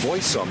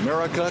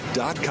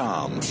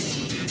 VoiceAmerica.com.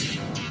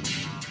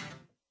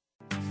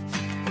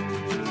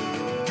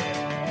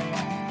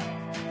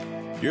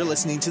 You're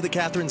listening to The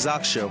Kathryn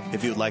Zox Show.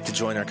 If you would like to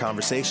join our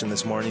conversation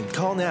this morning,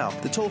 call now.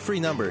 The toll-free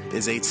number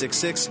is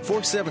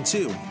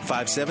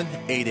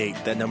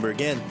 866-472-5788. That number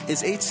again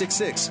is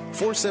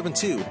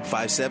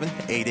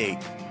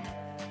 866-472-5788.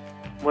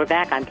 We're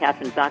back. I'm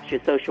Kathryn Zox, your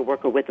social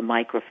worker with a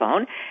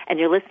microphone, and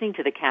you're listening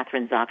to The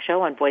Kathryn Zox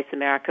Show on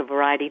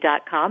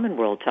VoiceAmericaVariety.com and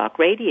World Talk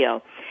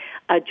Radio.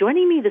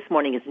 Joining me this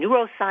morning is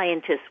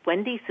neuroscientist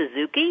Wendy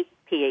Suzuki,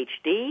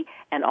 PhD,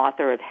 and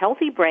author of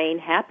Healthy Brain,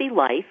 Happy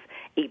Life,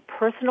 a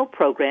personal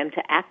program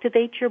to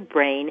activate your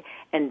brain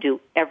and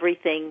do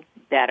everything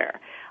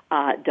better.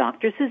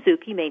 Dr.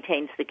 Suzuki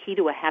maintains the key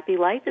to a happy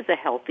life is a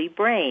healthy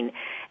brain.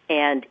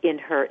 And in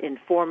her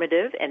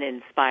informative and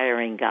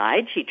inspiring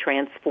guide, she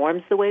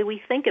transforms the way we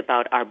think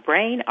about our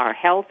brain, our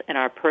health, and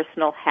our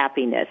personal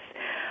happiness.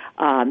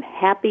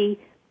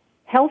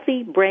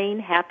 Healthy Brain,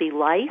 Happy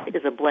Life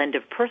is a blend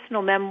of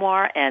personal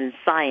memoir and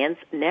science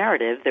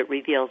narrative that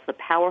reveals the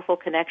powerful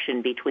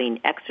connection between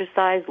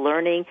exercise,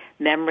 learning,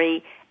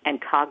 memory, and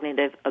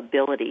cognitive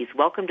abilities.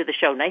 Welcome to the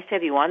show. Nice to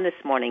have you on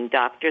this morning,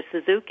 Dr.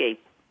 Suzuki.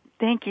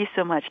 Thank you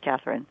so much,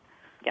 Kathryn.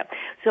 Yeah.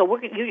 So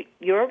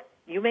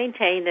you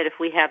maintain that if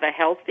we have a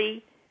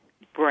healthy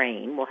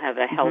brain, we'll have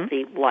a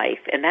healthy life,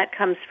 and that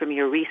comes from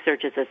your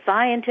research as a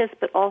scientist,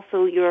 but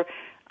also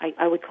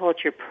I would call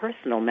it your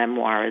personal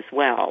memoir as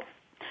well.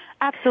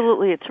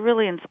 Absolutely. It's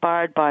really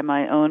inspired by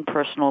my own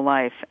personal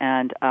life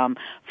and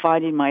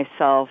finding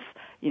myself,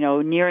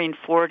 nearing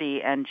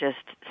 40 and just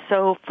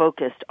so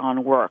focused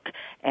on work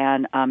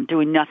and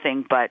doing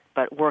nothing but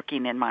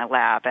working in my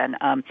lab. And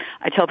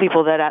I tell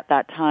people that at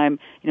that time,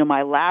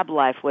 my lab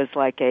life was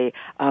like a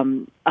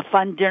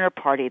fun dinner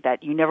party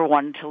that you never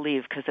wanted to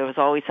leave because there was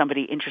always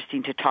somebody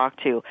interesting to talk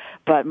to.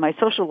 But my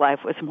social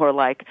life was more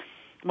like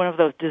one of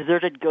those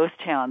deserted ghost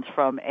towns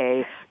from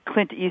a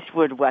Clint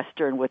Eastwood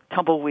Western with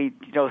tumbleweed,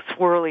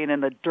 swirling in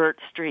the dirt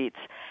streets.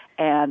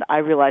 And I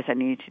realized I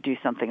needed to do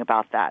something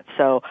about that.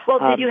 So,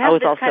 did you have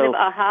this kind of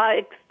aha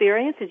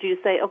experience? Did you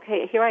say,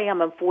 okay, here I am,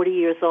 I'm 40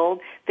 years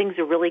old, things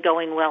are really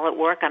going well at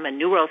work, I'm a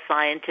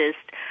neuroscientist,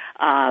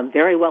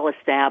 very well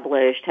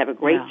established, have a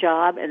great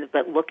job,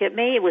 but look at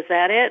me, was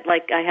that it?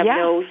 Like I have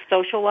no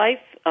social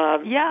life?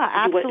 Yeah,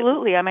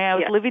 absolutely. I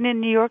was living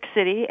in New York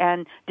City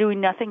and doing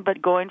nothing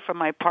but going from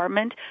my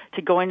apartment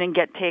to going and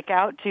get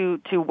takeout to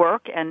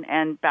work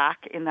and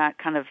back in that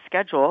kind of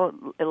schedule.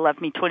 It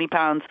left me 20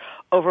 pounds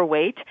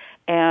overweight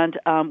and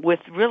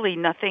with really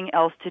nothing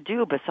else to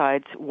do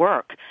besides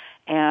work.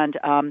 And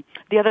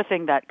the other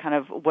thing that kind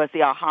of was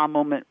the aha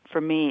moment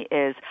for me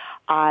is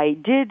I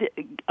did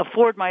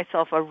afford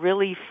myself a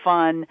really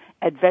fun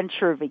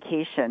adventure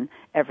vacation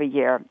every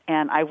year.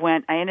 And I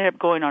ended up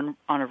going on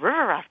a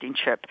river rafting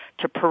trip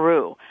to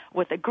Peru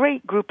with a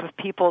great group of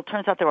people.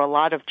 Turns out there were a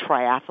lot of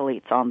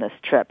triathletes on this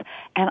trip.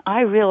 And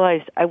I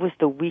realized I was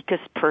the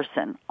weakest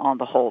person on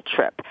the whole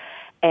trip.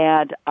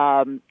 And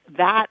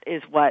that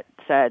is what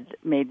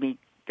made me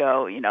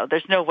go,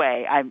 there's no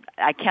way.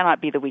 I cannot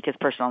be the weakest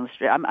person on the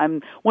street.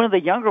 I'm one of the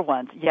younger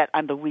ones, yet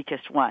I'm the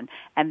weakest one.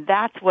 And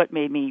that's what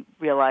made me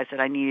realize that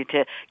I needed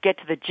to get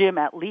to the gym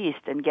at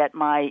least and get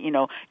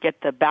get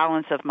the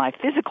balance of my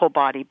physical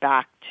body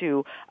back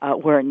to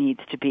where it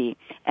needs to be.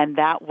 And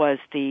that was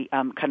the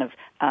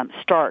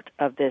start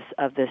of this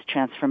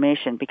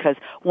transformation, because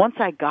once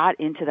I got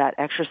into that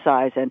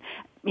exercise and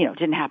it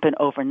didn't happen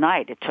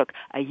overnight. It took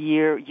a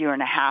year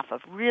and a half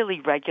of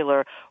really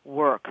regular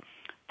work.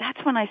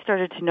 That's when I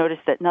started to notice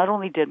that not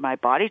only did my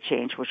body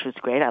change, which was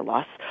great, I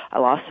lost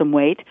some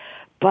weight,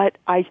 but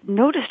I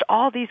noticed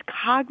all these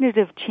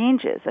cognitive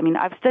changes.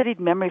 I've studied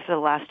memory for the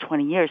last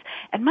 20 years,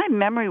 and my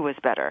memory was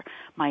better.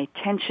 My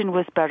attention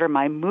was better.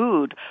 My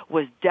mood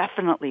was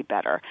definitely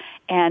better.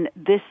 And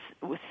this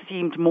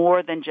seemed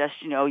more than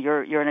just,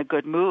 you're in a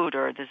good mood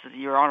or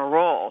you're on a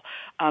roll.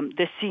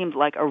 This seemed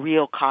like a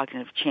real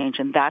cognitive change,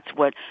 and that's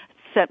what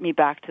sent me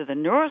back to the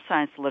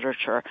neuroscience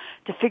literature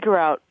to figure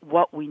out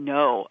what we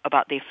know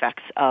about the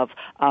effects of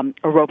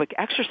aerobic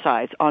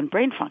exercise on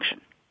brain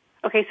function.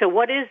 Okay, so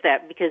what is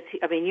that? Because,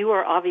 you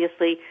are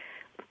obviously,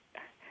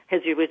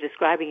 as you were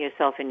describing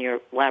yourself in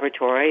your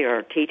laboratory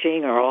or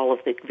teaching or all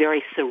of the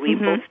very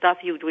cerebral stuff,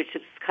 which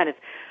is kind of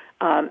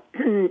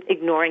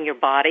ignoring your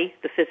body,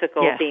 the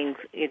physical being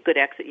good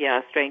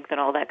strength and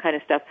all that kind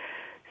of stuff.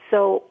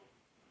 So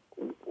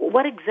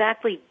what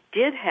exactly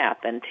did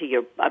happen to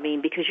your,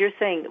 because you're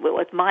saying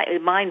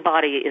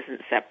mind-body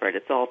isn't separate,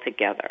 it's all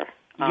together.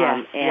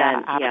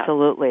 Yes,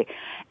 absolutely.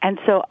 And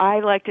so I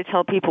like to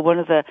tell people one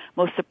of the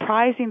most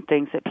surprising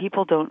things that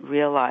people don't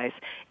realize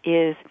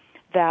is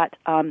that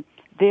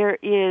there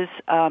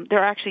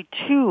are actually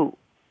two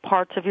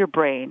parts of your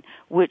brain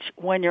which,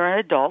 when you're an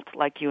adult,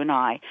 like you and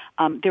I,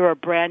 there are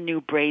brand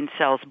new brain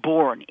cells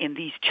born in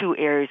these two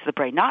areas of the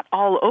brain. Not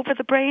all over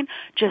the brain,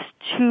 just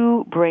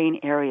two brain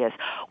areas.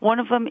 One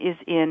of them is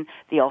in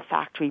the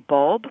olfactory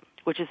bulb,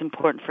 which is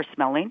important for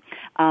smelling.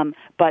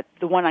 But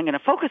the one I'm going to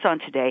focus on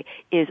today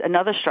is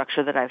another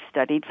structure that I've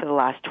studied for the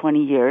last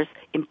 20 years,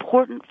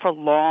 important for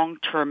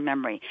long-term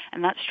memory.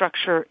 And that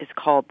structure is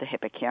called the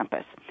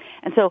hippocampus.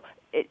 And so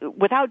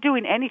without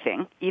doing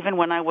anything, even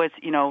when I was,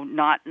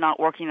 not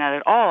working at it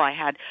at all, I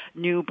had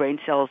new brain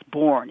cells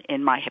born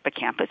in my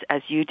hippocampus,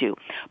 as you do.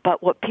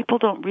 But what people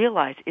don't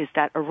realize is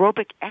that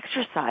aerobic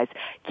exercise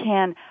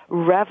can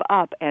rev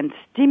up and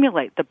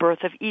stimulate the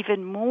birth of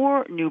even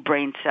more new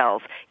brain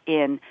cells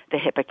in the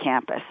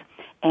hippocampus.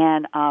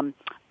 And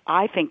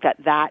I think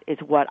that is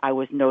what I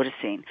was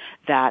noticing,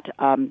 that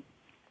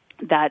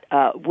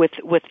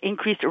with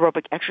increased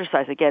aerobic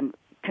exercise, again,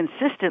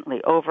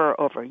 consistently over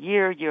a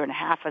year and a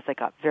half, as I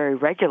got very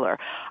regular,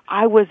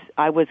 I was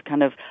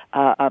kind of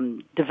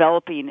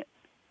developing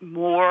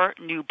more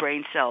new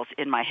brain cells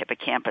in my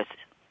hippocampus,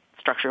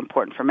 structure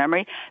important for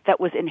memory,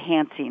 that was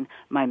enhancing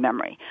my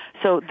memory.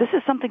 So this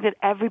is something that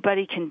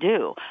everybody can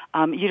do.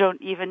 You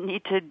don't even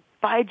need to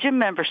buy a gym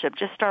membership.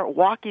 Just start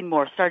walking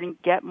more, starting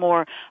to get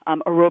more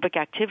aerobic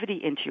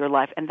activity into your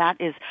life. And that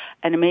is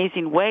an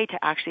amazing way to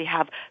actually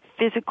have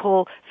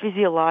physical,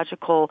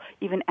 physiological,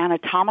 even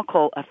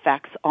anatomical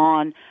effects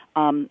on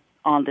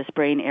this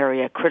brain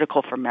area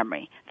critical for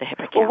memory, the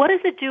hippocampus. Well, what does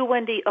it do,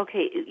 Wendy?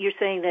 Okay, you're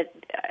saying that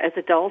as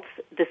adults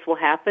this will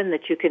happen,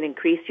 that you can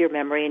increase your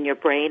memory in your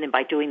brain and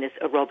by doing this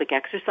aerobic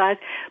exercise.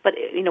 But,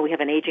 we have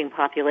an aging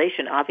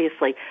population,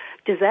 obviously.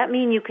 Does that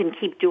mean you can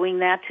keep doing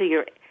that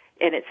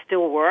and it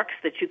still works,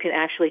 that you can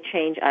actually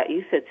change,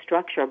 you said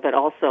structure, but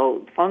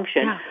also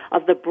function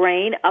of the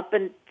brain up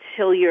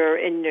until you're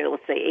in your,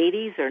 let's say,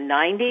 80s or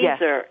 90s? Yes.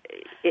 Or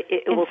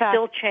it will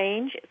still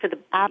change?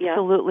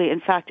 Absolutely. In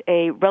fact,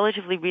 a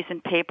relatively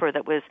recent paper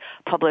that was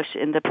published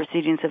in the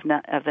Proceedings of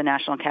the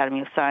National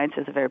Academy of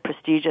Sciences, a very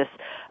prestigious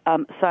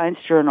science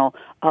journal,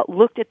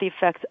 looked at the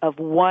effects of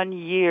 1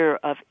 year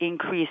of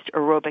increased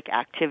aerobic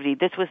activity.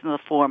 This was in the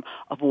form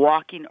of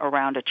walking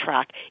around a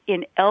track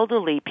in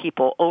elderly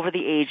people over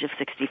the age of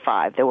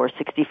 65. There were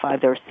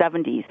 65, there were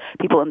 70s,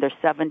 people in their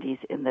 70s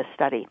in this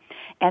study.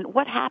 And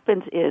what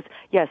happens is,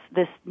 yes,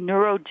 this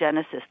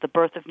neurogenesis, the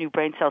birth of new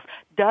brain cells,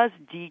 does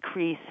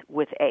decrease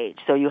with age.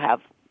 So you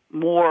have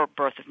more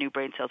birth of new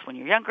brain cells when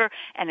you're younger,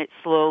 and it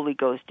slowly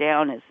goes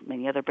down, as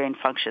many other brain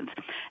functions,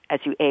 as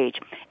you age.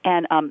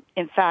 And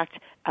in fact,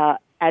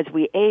 as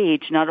we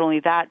age, not only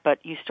that, but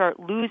you start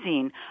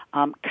losing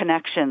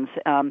connections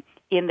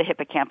in the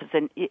hippocampus.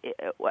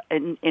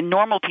 And in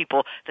normal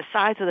people, the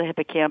size of the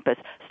hippocampus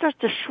starts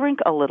to shrink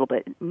a little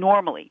bit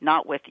normally,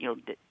 not with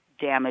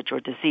damage or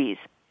disease.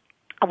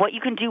 What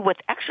you can do with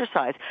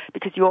exercise,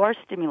 because you are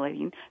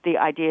stimulating, the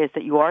idea is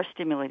that you are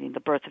stimulating the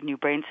birth of new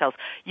brain cells,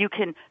 you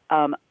can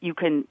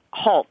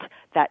halt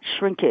that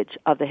shrinkage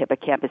of the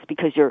hippocampus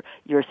because you're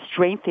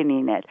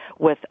strengthening it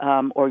with,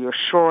 or you're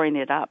shoring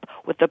it up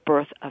with the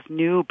birth of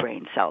new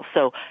brain cells.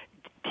 So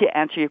to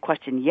answer your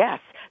question,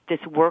 yes, this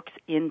works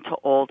into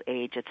old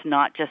age. It's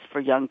not just for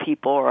young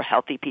people or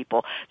healthy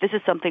people. This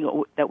is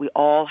something that we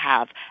all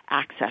have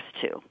access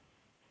to.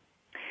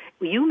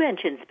 You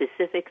mentioned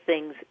specific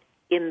things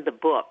in the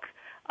book,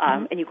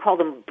 and you call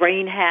them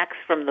brain hacks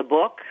from the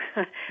book.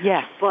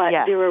 Yes. But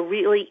there are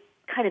really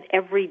kind of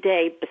every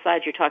day,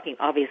 besides you're talking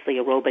obviously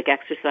aerobic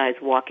exercise,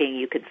 walking,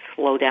 you could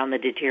slow down the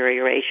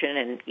deterioration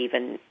and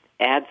even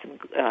add some,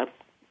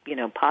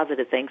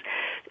 positive things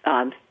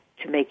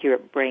to make your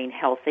brain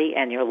healthy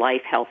and your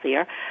life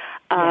healthier.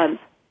 Yes.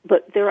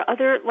 But there are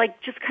other,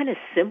 just kind of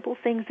simple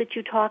things that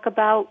you talk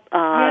about.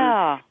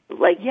 So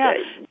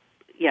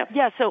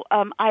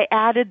I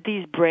added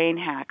these brain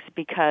hacks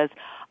because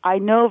I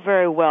know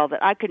very well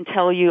that I can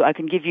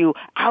give you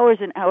hours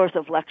and hours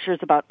of lectures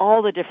about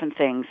all the different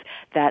things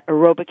that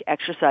aerobic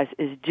exercise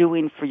is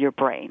doing for your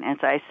brain. As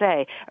I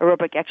say,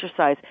 aerobic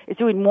exercise is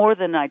doing more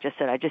than I just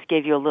said. I just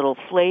gave you a little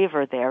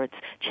flavor there. It's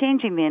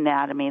changing the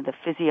anatomy, the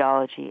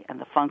physiology, and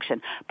the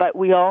function. But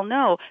we all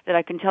know that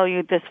I can tell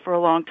you this for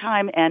a long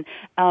time, and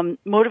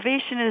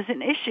motivation is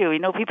an issue.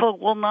 People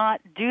will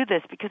not do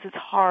this because it's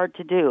hard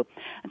to do.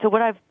 And so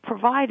what I've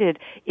provided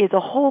is a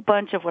whole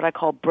bunch of what I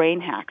call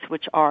brain hacks,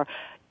 which are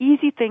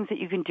easy things that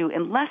you can do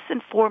in less than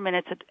 4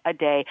 minutes a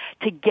day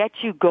to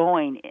get you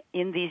going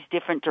in these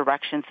different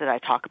directions that I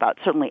talk about.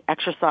 Certainly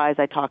exercise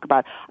I talk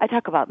about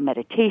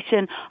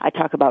meditation, I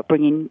talk about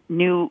bringing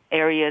new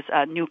areas,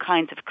 new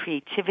kinds of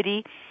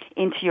creativity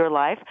into your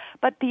life.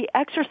 But the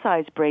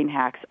exercise brain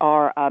hacks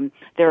are,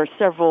 there are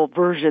several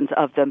versions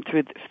of them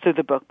through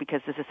the book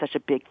because this is such a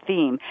big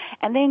theme.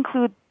 And they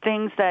include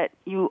things that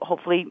you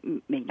hopefully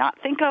may not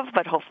think of,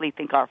 but hopefully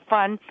think are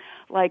fun,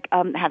 like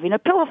having a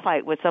pillow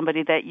fight with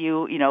somebody that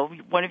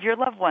one of your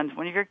loved ones,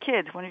 one of your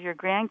kids, one of your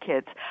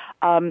grandkids,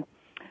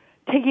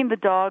 taking the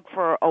dog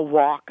for a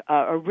walk,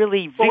 a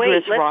really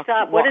vigorous walk. Let's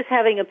stop. What is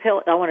having a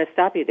pillow? I want to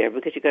stop you there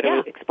because you've got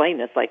to explain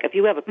this. Like, if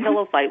you have a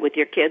pillow fight with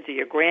your kids or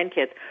your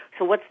grandkids,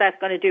 so what's that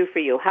going to do for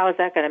you? How is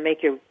that going to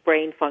make your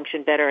brain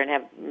function better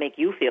and make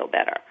you feel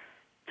better?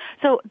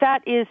 So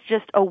that is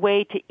just a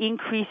way to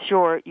increase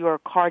your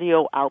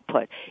cardio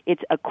output.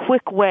 It's a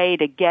quick way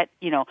to get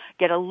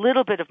a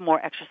little bit of more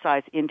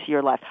exercise into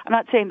your life. I'm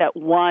not saying that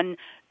one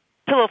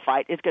pillow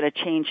fight is going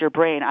to change your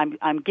brain.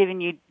 I'm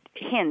giving you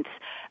hints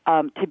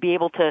to be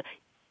able to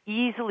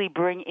easily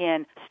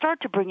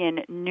start to bring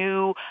in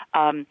new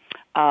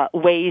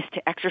ways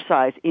to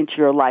exercise into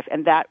your life.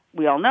 And that,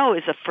 we all know,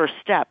 is a first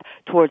step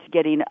towards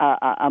getting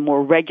a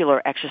more regular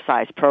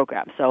exercise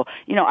program. So,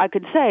 I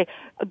could say,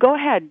 go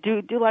ahead,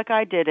 do like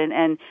I did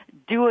and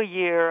do a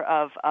year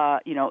of,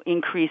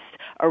 increased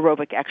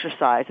aerobic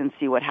exercise and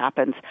see what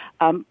happens.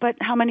 But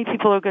how many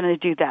people are going to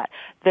do that?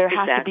 There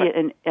has to be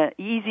an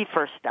easy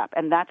first step,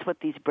 and that's what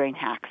these brain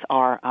hacks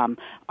are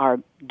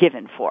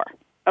given for.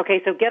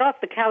 Okay, so get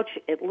off the couch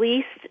at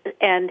least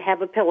and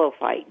have a pillow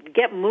fight.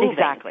 Get moving.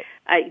 Exactly.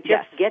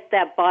 Get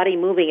that body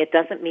moving. It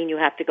doesn't mean you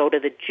have to go to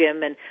the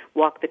gym and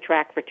walk the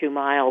track for 2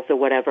 miles or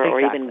whatever,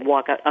 or even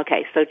walk out.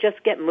 Okay, so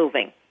just get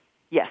moving.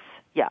 Yes,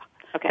 yeah.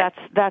 Okay.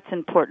 That's an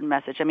important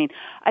message. I mean,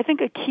 I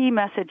think a key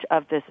message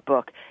of this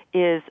book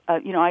is,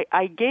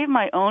 I gave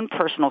my own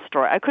personal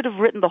story. I could have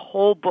written the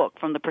whole book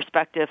from the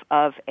perspective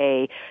of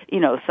a,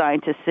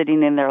 scientist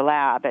sitting in their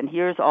lab, and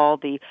here's all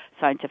the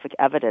scientific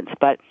evidence.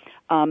 But,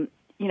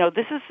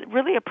 this is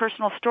really a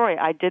personal story.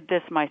 I did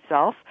this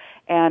myself,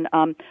 and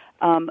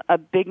a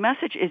big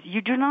message is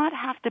you do not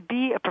have to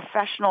be a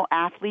professional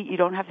athlete. You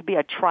don't have to be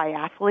a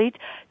triathlete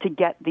to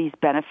get these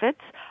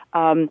benefits.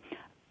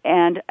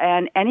 And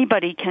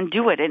anybody can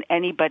do it, and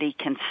anybody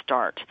can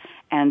start.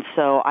 And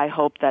so I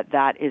hope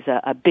that is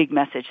a big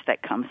message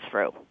that comes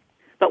through.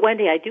 But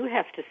Wendy, I do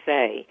have to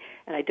say,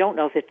 and I don't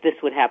know if this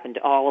would happen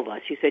to all of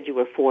us. You said you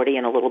were 40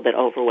 and a little bit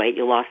overweight.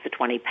 You lost the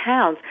 20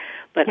 pounds.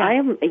 But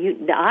I'm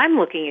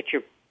looking at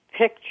your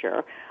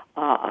picture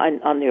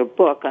on your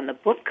book, on the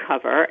book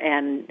cover,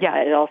 and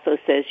it also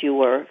says you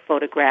were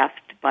photographed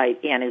by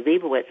Annie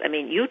Leibovitz. I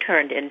mean, you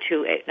turned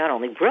into not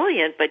only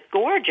brilliant, but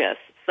gorgeous.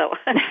 So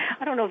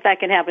I don't know if that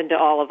can happen to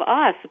all of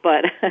us,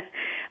 but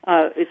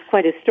it's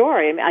quite a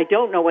story. I mean, I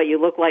don't know what you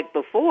looked like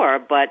before,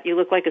 but you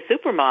look like a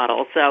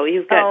supermodel. So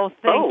you've got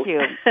both. Thank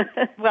you.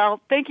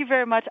 Well, thank you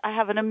very much. I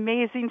have an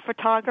amazing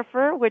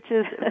photographer, which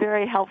is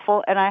very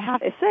helpful. And I have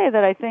to say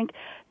that I think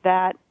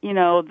that,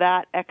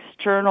 that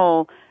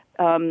external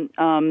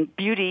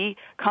beauty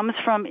comes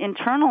from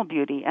internal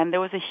beauty. And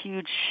there was a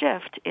huge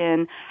shift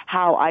in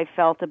how I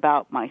felt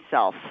about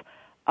myself.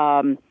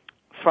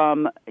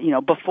 From,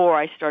 before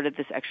I started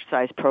this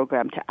exercise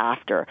program to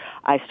after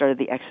I started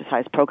the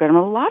exercise program. And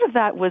a lot of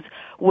that was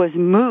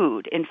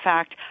mood. In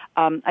fact,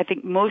 I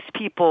think most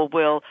people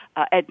will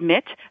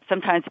admit,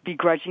 sometimes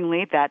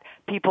begrudgingly, that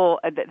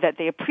that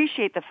they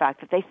appreciate the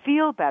fact that they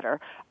feel better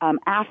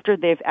after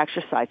they've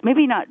exercised.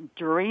 Maybe not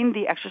during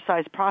the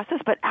exercise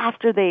process, but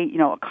after they,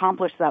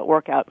 accomplish that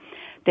workout,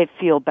 they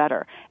feel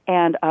better.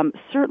 And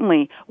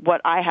certainly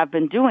what I have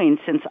been doing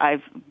since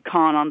I've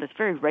gone on this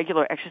very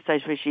regular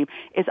exercise regime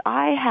is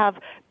I have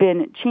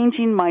been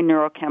changing my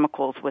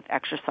neurochemicals with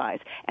exercise.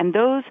 And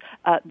those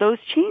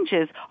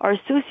changes are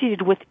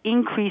associated with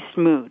increased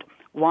mood.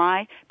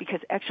 Why? Because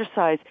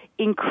exercise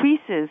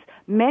increases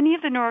many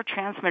of the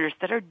neurotransmitters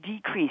that are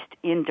decreased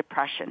in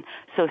depression.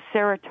 So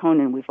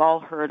serotonin, we've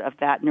all heard of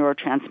that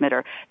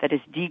neurotransmitter that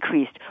is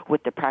decreased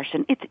with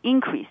depression. It's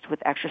increased with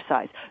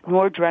exercise.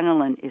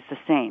 Noradrenaline is the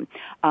same.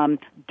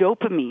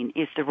 Dopamine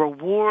is the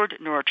reward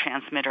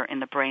neurotransmitter in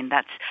the brain.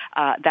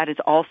 That is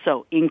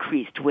also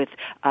increased with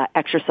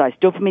exercise.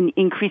 Dopamine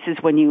increases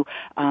when you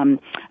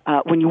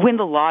win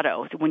the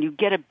lotto. So when you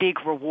get a big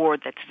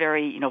reward that's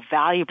very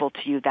valuable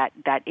to you,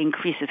 that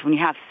increases. When you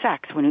have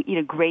sex, when you eat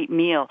a great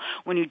meal,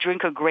 when you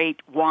drink a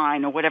great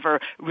wine or whatever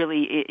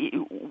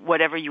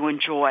you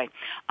enjoy,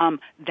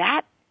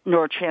 that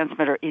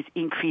neurotransmitter is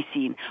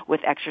increasing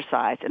with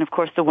exercise. And of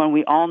course, the one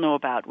we all know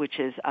about, which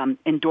is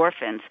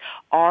endorphins,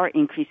 are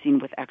increasing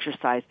with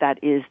exercise. That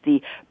is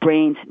the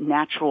brain's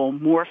natural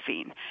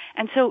morphine.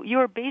 And so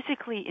you're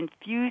basically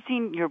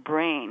infusing your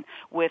brain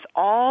with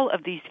all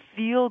of these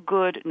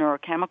feel-good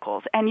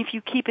neurochemicals. And if you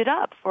keep it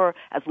up for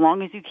as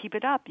long as you keep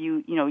it up,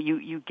 you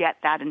get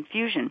that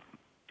infusion.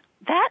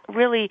 That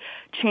really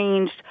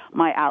changed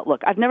my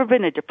outlook. I've never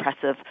been a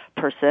depressive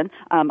person,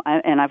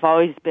 and I've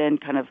always been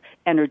kind of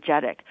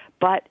energetic.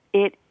 But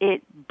it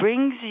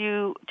brings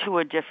you to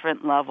a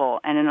different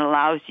level, and it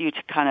allows you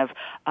to kind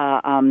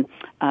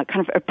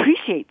of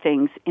appreciate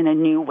things in a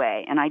new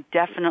way. And I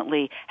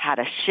definitely had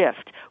a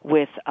shift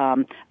with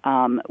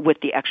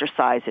the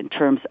exercise in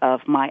terms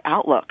of my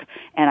outlook,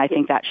 and I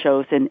think that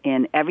shows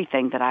in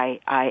everything that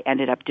I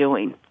ended up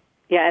doing.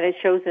 Yeah, and it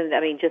shows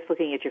just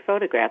looking at your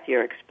photograph,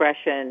 your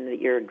expression,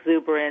 your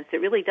exuberance, it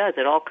really does.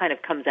 It all kind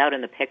of comes out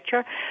in the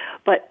picture.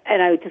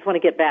 And I just want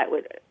to get back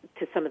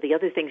to some of the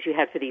other things you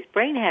had for these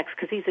brain hacks,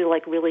 because these are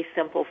like really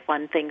simple,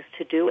 fun things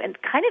to do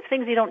and kind of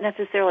things you don't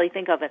necessarily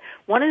think of. And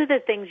one of the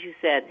things you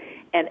said,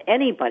 and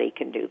anybody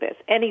can do this.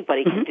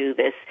 Anybody can do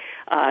this.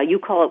 You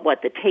call it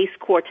what? The taste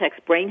cortex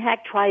brain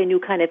hack. Try a new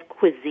kind of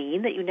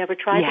cuisine that you never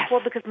tried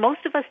before, because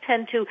most of us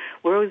tend to,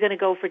 where are we going to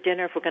go for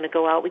dinner? If we're going to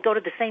go out, we go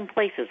to the same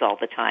places all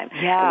the time.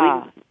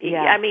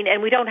 I mean,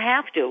 and we don't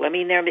have to. I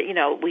mean,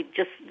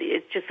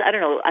 it's just, I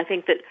don't know. I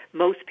think that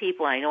most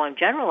people, I know I'm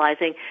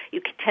generalizing,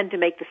 you tend to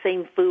make the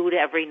same food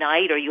every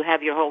night, or you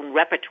have your own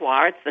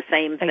repertoire. It's the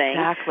same thing.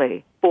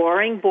 Exactly.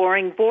 Boring,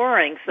 boring,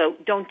 boring. So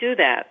don't do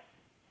that.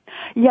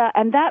 Yeah,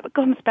 and that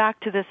comes back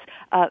to this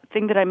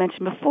thing that I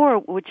mentioned before,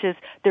 which is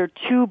there are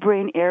two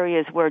brain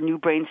areas where new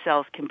brain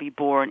cells can be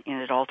born in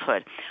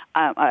adulthood.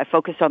 I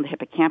focused on the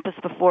hippocampus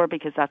before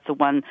because that's the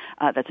one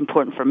that's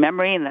important for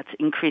memory and that's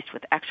increased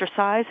with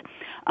exercise.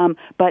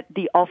 But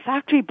the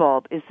olfactory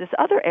bulb is this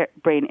other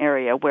brain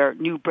area where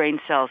new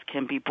brain cells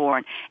can be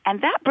born.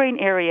 And that brain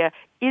area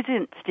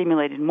isn't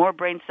stimulated. More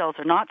brain cells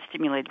are not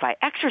stimulated by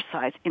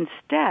exercise.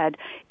 Instead,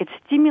 it's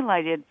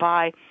stimulated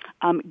by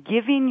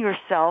giving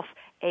yourself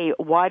a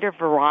wider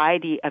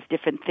variety of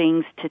different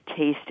things to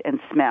taste and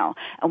smell.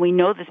 And we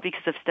know this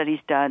because of studies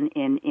done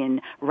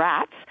in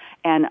rats.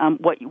 And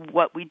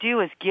what we do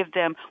is give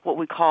them what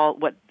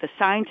the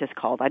scientists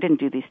called, I didn't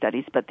do these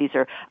studies, but these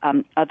are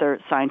other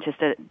scientists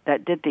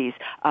that did these.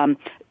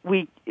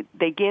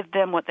 They give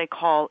them what they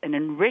call an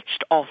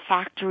enriched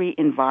olfactory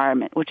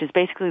environment, which is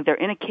basically they're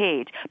in a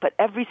cage, but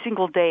every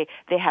single day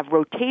they have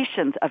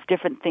rotations of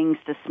different things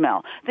to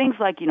smell. Things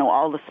like,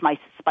 all the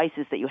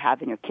spices that you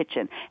have in your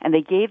kitchen. And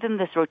they gave them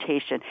this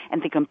rotation,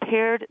 and they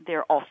compared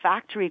their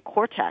olfactory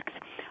cortex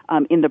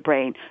in the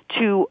brain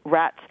to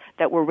rats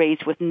that were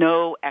raised with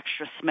no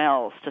extra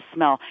smells to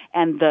smell.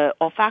 And the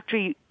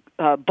olfactory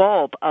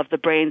bulb of the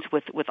brains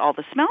with all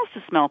the smells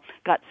to smell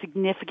got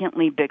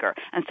significantly bigger.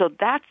 And so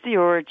that's the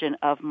origin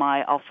of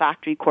my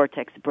olfactory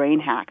cortex brain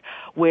hack,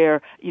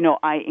 where,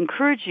 I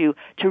encourage you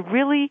to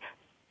really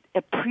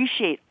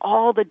appreciate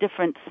all the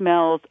different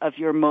smells of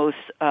your most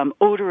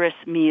odorous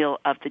meal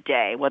of the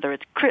day, whether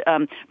it's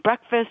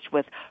breakfast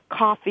with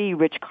coffee,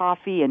 rich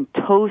coffee and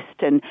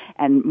toast and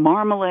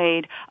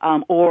marmalade,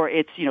 or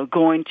it's,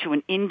 going to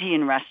an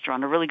Indian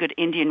restaurant, a really good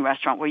Indian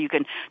restaurant where you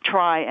can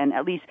try and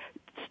at least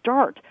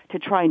start to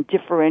try and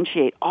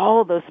differentiate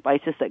all those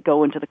spices that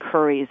go into the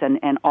curries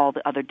and all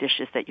the other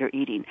dishes that you're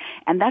eating.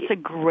 And that's a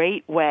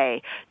great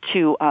way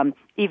to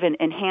even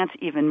enhance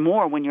even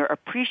more when you're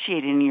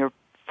appreciating, you're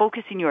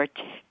focusing your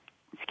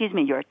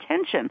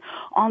attention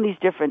on these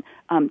different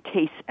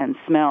tastes and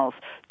smells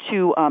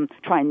to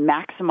try and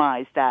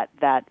maximize that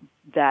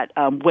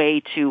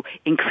way to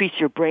increase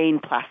your brain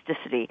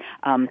plasticity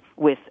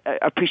with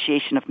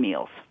appreciation of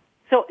meals.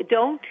 So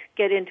don't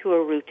get into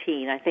a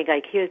routine. I think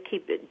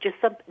keep it just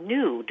something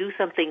new. Do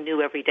something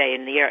new every day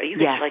in the area.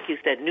 Like you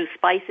said, new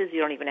spices. You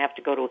don't even have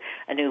to go to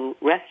a new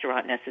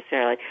restaurant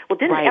necessarily. Well,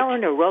 didn't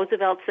Eleanor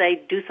Roosevelt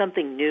say do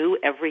something new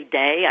every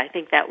day? I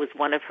think that was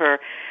one of her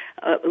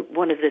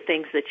one of the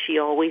things that she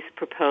always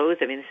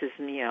proposed. I mean, this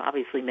is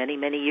obviously many,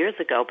 many years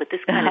ago, but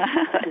this kind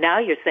of now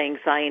you're saying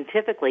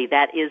scientifically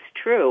that is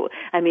true.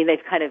 I mean,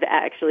 they've kind of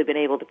actually been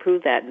able to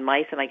prove that in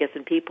mice and I guess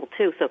in people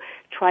too. So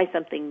try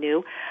something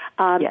new.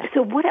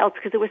 So what else?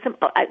 Because there was some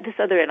this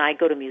other, and I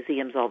go to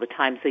museums all the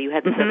time. So you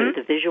had this other,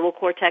 the visual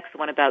cortex, the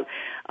one about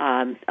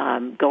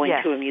going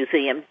to a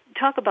museum.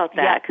 Talk about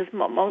that, because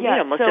most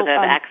of them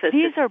have access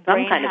to some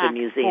kind of a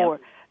museum.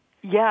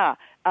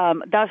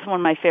 That's one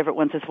of my favorite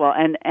ones as well.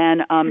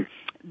 And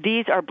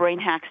these are brain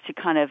hacks to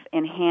kind of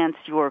enhance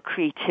your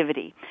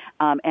creativity.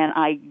 And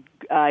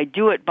I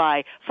do it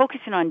by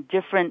focusing on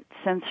different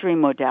sensory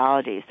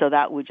modalities. So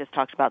that we just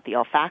talked about the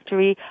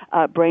olfactory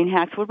brain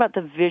hacks. What about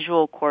the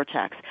visual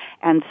cortex?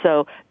 And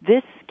so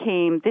this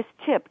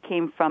tip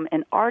came from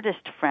an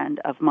artist friend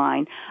of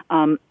mine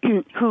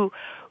who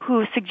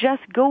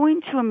suggests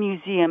going to a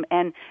museum,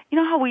 and you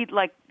know how we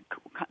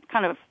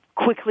kind of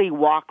quickly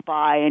walk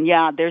by and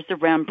there's the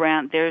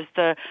Rembrandt, there's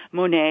the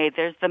Monet,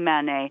 there's the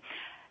Manet.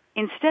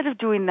 Instead of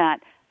doing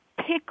that,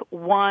 pick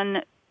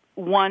one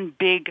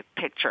big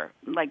picture,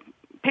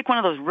 pick one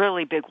of those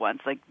really big ones,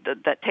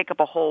 that take up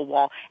a whole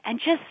wall, and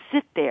just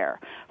sit there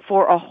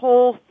for a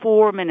whole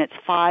 4 minutes,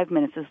 5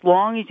 minutes, as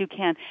long as you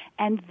can,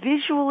 and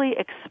visually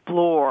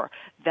explore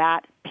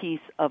that piece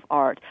of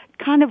art.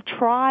 Kind of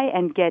try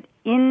and get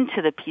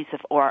into the piece of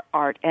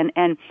art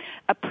and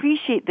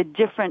appreciate the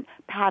different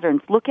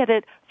patterns. Look at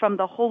it from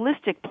the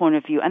holistic point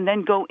of view, and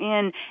then go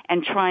in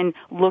and try and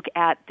look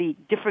at the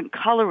different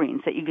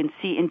colorings that you can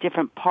see in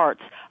different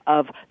parts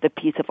of the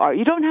piece of art.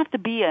 You don't have to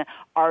be an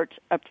art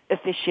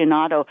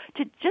aficionado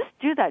to just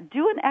do that.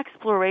 Do an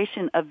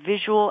exploration, a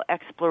visual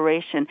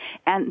exploration,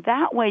 and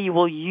that way you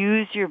will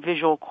use your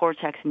visual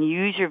cortex and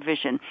use your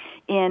vision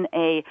in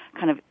a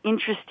kind of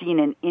interesting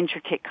and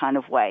intricate kind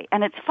of way.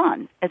 And it's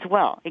fun as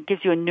well. It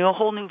gives you a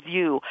whole new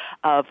view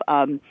of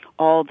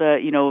all the,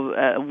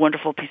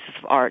 wonderful pieces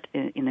of art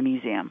in the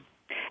museum.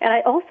 And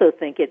I also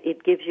think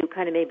it gives you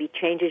kind of maybe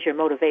changes your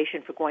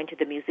motivation for going to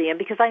the museum,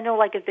 because I know,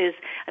 like, if there's,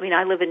 I mean,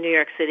 I live in New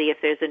York City, if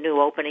there's a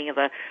new opening of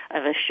a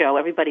show,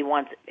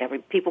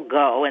 people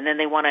go, and then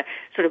they want to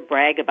sort of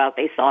brag about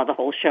they saw the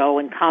whole show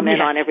and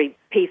comment on every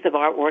piece of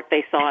artwork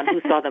they saw and who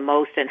saw the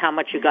most and how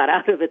much you got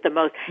out of it the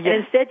most. And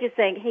instead you're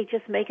saying, hey,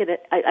 just make it,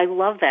 I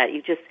love that.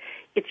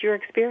 It's your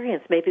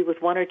experience, maybe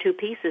with one or two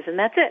pieces, and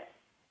that's it.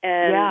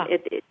 And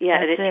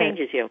it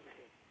changes you.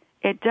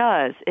 It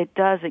does. It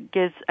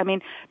gives, I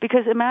mean,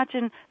 because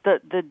imagine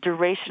the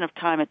duration of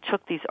time it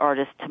took these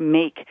artists to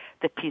make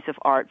the piece of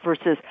art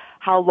versus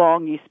how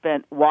long you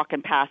spent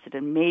walking past it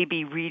and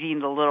maybe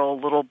reading the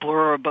little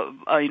blurb,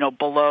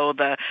 below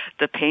the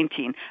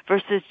painting,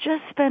 versus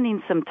just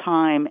spending some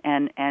time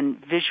and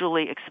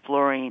visually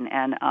exploring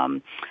and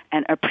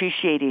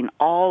appreciating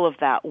all of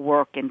that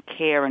work and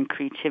care and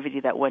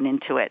creativity that went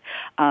into it.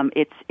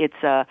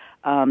 It's a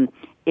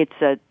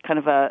kind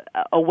of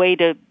a way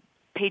to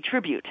pay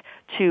tribute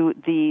to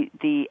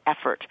the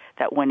effort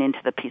that went into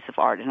the piece of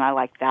art, and I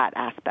like that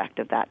aspect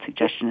of that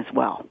suggestion as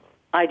well.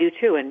 I do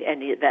too, and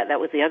that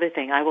was the other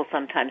thing. I will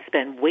sometimes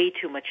spend way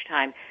too much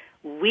time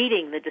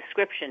reading the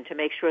description to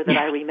make sure that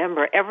I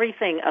remember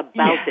everything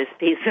about this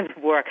piece of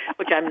work,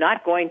 which I'm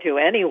not going to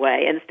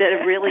anyway, instead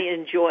of really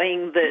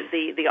enjoying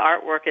the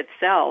artwork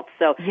itself.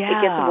 So it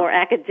gets more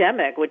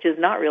academic, which is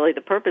not really the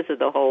purpose of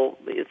the whole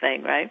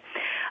thing, right?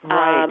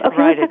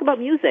 Let's talk about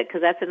music, because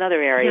that's another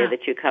area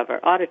that you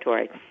cover,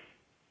 auditory.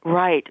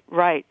 Right.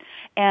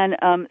 And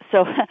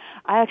so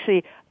I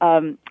actually,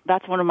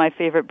 that's one of my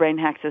favorite brain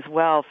hacks as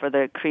well for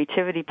the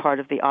creativity part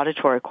of the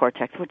auditory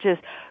cortex, which is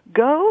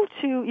go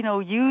to,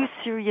 use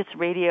Sirius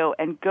Radio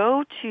and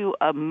go to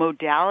a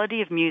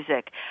modality of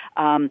music,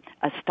 a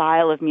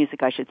style of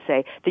music, I should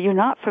say, that you're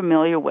not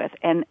familiar with,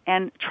 and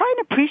try and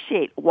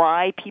appreciate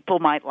why people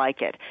might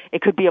like it.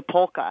 It could be a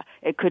polka.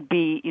 It could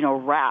be,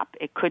 rap.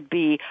 It could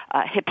be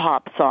a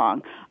hip-hop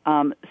song.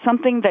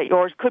 Something that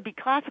yours could be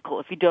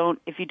classical if you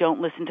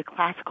don't listen to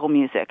classical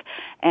music.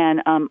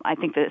 And I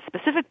think the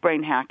specific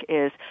brain hack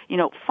is,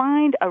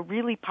 find a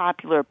really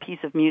popular piece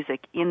of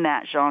music in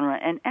that genre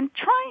and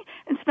try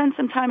and spend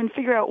some time and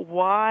figure out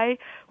why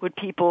would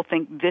people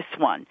think this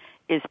one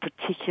is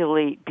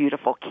particularly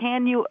beautiful.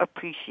 Can you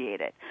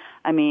appreciate it?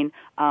 I mean,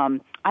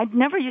 I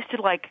never used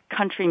to like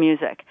country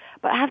music,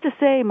 but I have to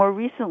say more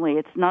recently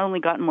it's not only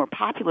gotten more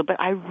popular, but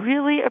I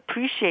really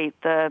appreciate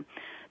the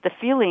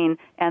feeling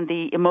and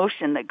the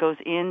emotion that goes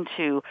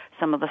into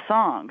some of the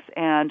songs.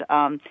 And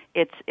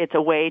it's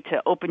a way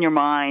to open your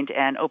mind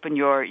and open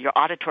your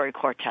auditory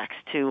cortex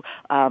to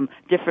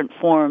different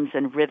forms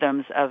and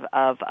rhythms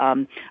of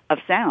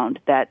sound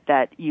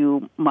that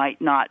you might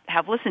not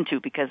have listened to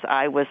because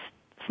I was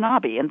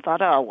snobby and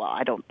thought, oh, well,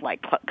 I don't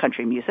like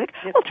country music.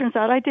 Well, it turns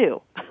out I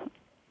do.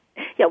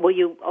 Yeah, well,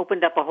 you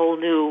opened up a whole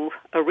new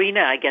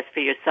arena, I guess,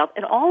 for yourself.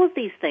 And all of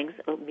these things,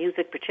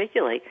 music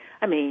particularly,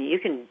 I mean, you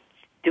can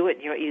do it.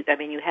 You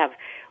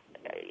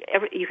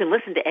can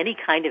listen to any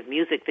kind of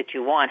music that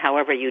you want,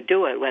 however you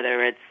do it,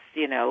 whether it's,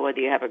 whether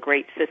you have a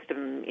great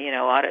system,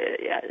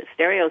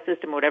 stereo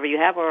system, whatever you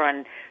have, or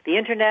on the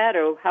internet,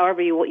 or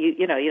however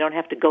you don't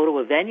have to go to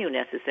a venue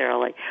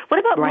necessarily. What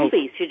about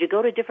movies? Should you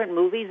go to different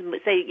movies?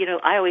 Say,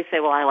 I always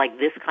say, well, I like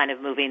this kind of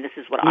movie, and this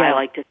is what I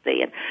like to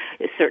see, and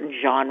a certain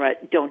genre.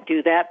 Don't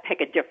do that. Pick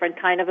a different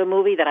kind of a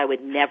movie that I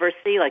would never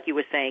see, like you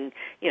were saying,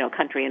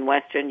 country and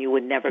western you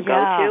would never go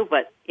to,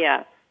 but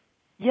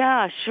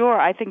Yeah, sure.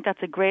 I think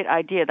that's a great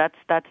idea. That's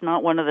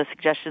not one of the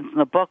suggestions in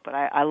the book, but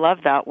I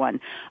love that one.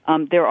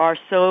 There are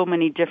so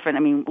many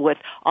different, with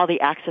all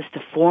the access to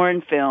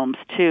foreign films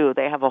too,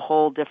 they have a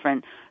whole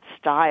different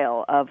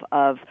style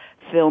of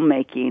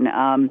filmmaking.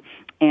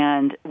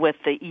 And with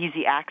the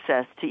easy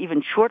access to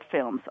even short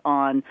films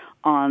on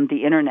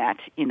the internet,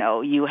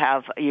 you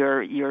have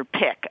your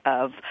pick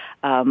of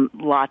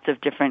lots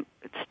of different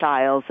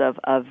styles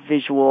of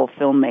visual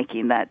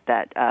filmmaking that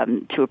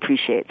to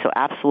appreciate. So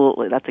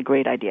absolutely, that's a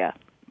great idea.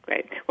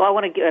 Great. Well, I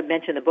want to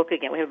mention the book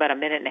again. We have about a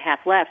minute and a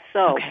half left,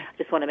 so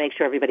just want to make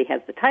sure everybody has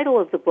the title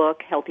of the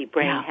book, Healthy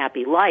Brain,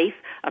 Happy Life,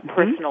 a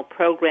personal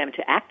program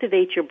to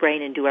activate your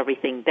brain and do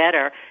everything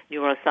better.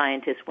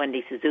 Neuroscientist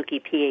Wendy Suzuki,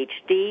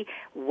 PhD.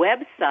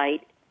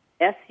 Website,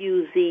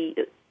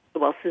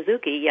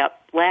 Suzuki,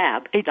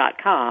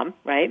 lab.com,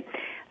 right?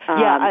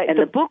 And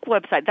the book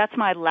website, that's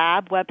my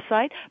lab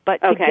website,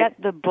 but to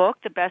get the book,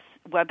 the best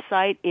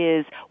website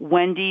is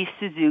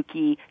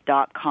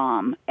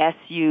wendysuzuki.com,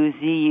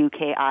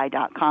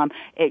 SUZUKI.com.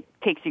 It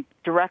takes you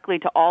directly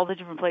to all the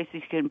different places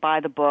you can buy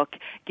the book,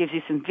 gives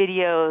you some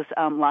videos,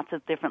 lots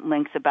of different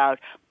links about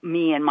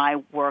me and my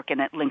work,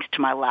 and it links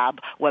to my lab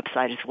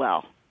website as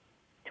well.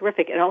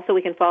 Terrific. And also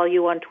we can follow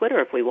you on Twitter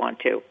if we want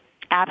to.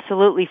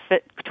 Absolutely.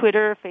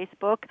 Twitter,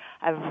 Facebook.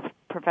 I have a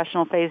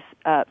professional page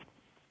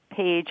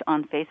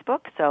on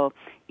Facebook, so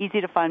easy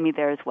to find me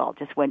there as well,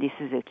 just Wendy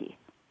Suzuki.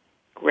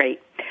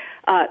 Great.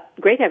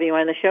 Great having you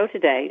on the show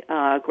today.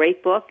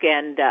 Great book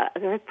and a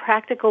very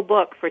practical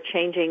book for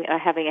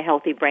having a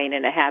healthy brain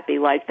and a happy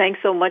life.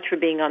 Thanks so much for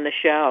being on the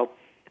show.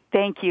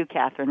 Thank you,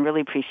 Kathryn. Really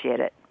appreciate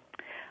it.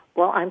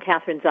 Well, I'm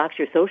Kathryn Zox,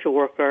 your social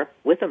worker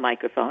with a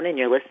microphone, and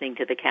you're listening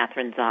to The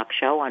Kathryn Zox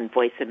Show on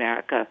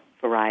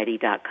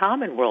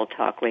VoiceAmericaVariety.com and World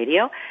Talk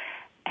Radio.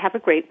 Have a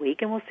great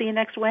week, and we'll see you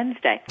next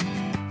Wednesday.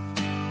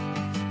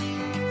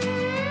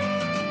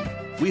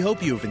 We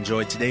hope you have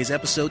enjoyed today's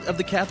episode of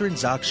The Kathryn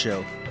Zox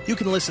Show. You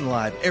can listen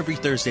live every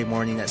Thursday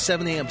morning at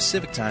 7 a.m.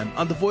 Pacific Time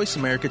on the Voice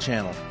America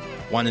channel.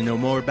 Want to know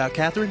more about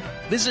Kathryn?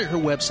 Visit her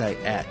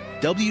website at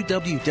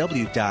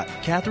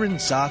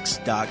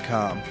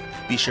www.kathrynzox.com.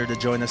 Be sure to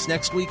join us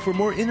next week for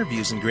more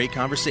interviews and great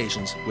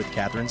conversations with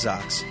Kathryn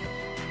Zox.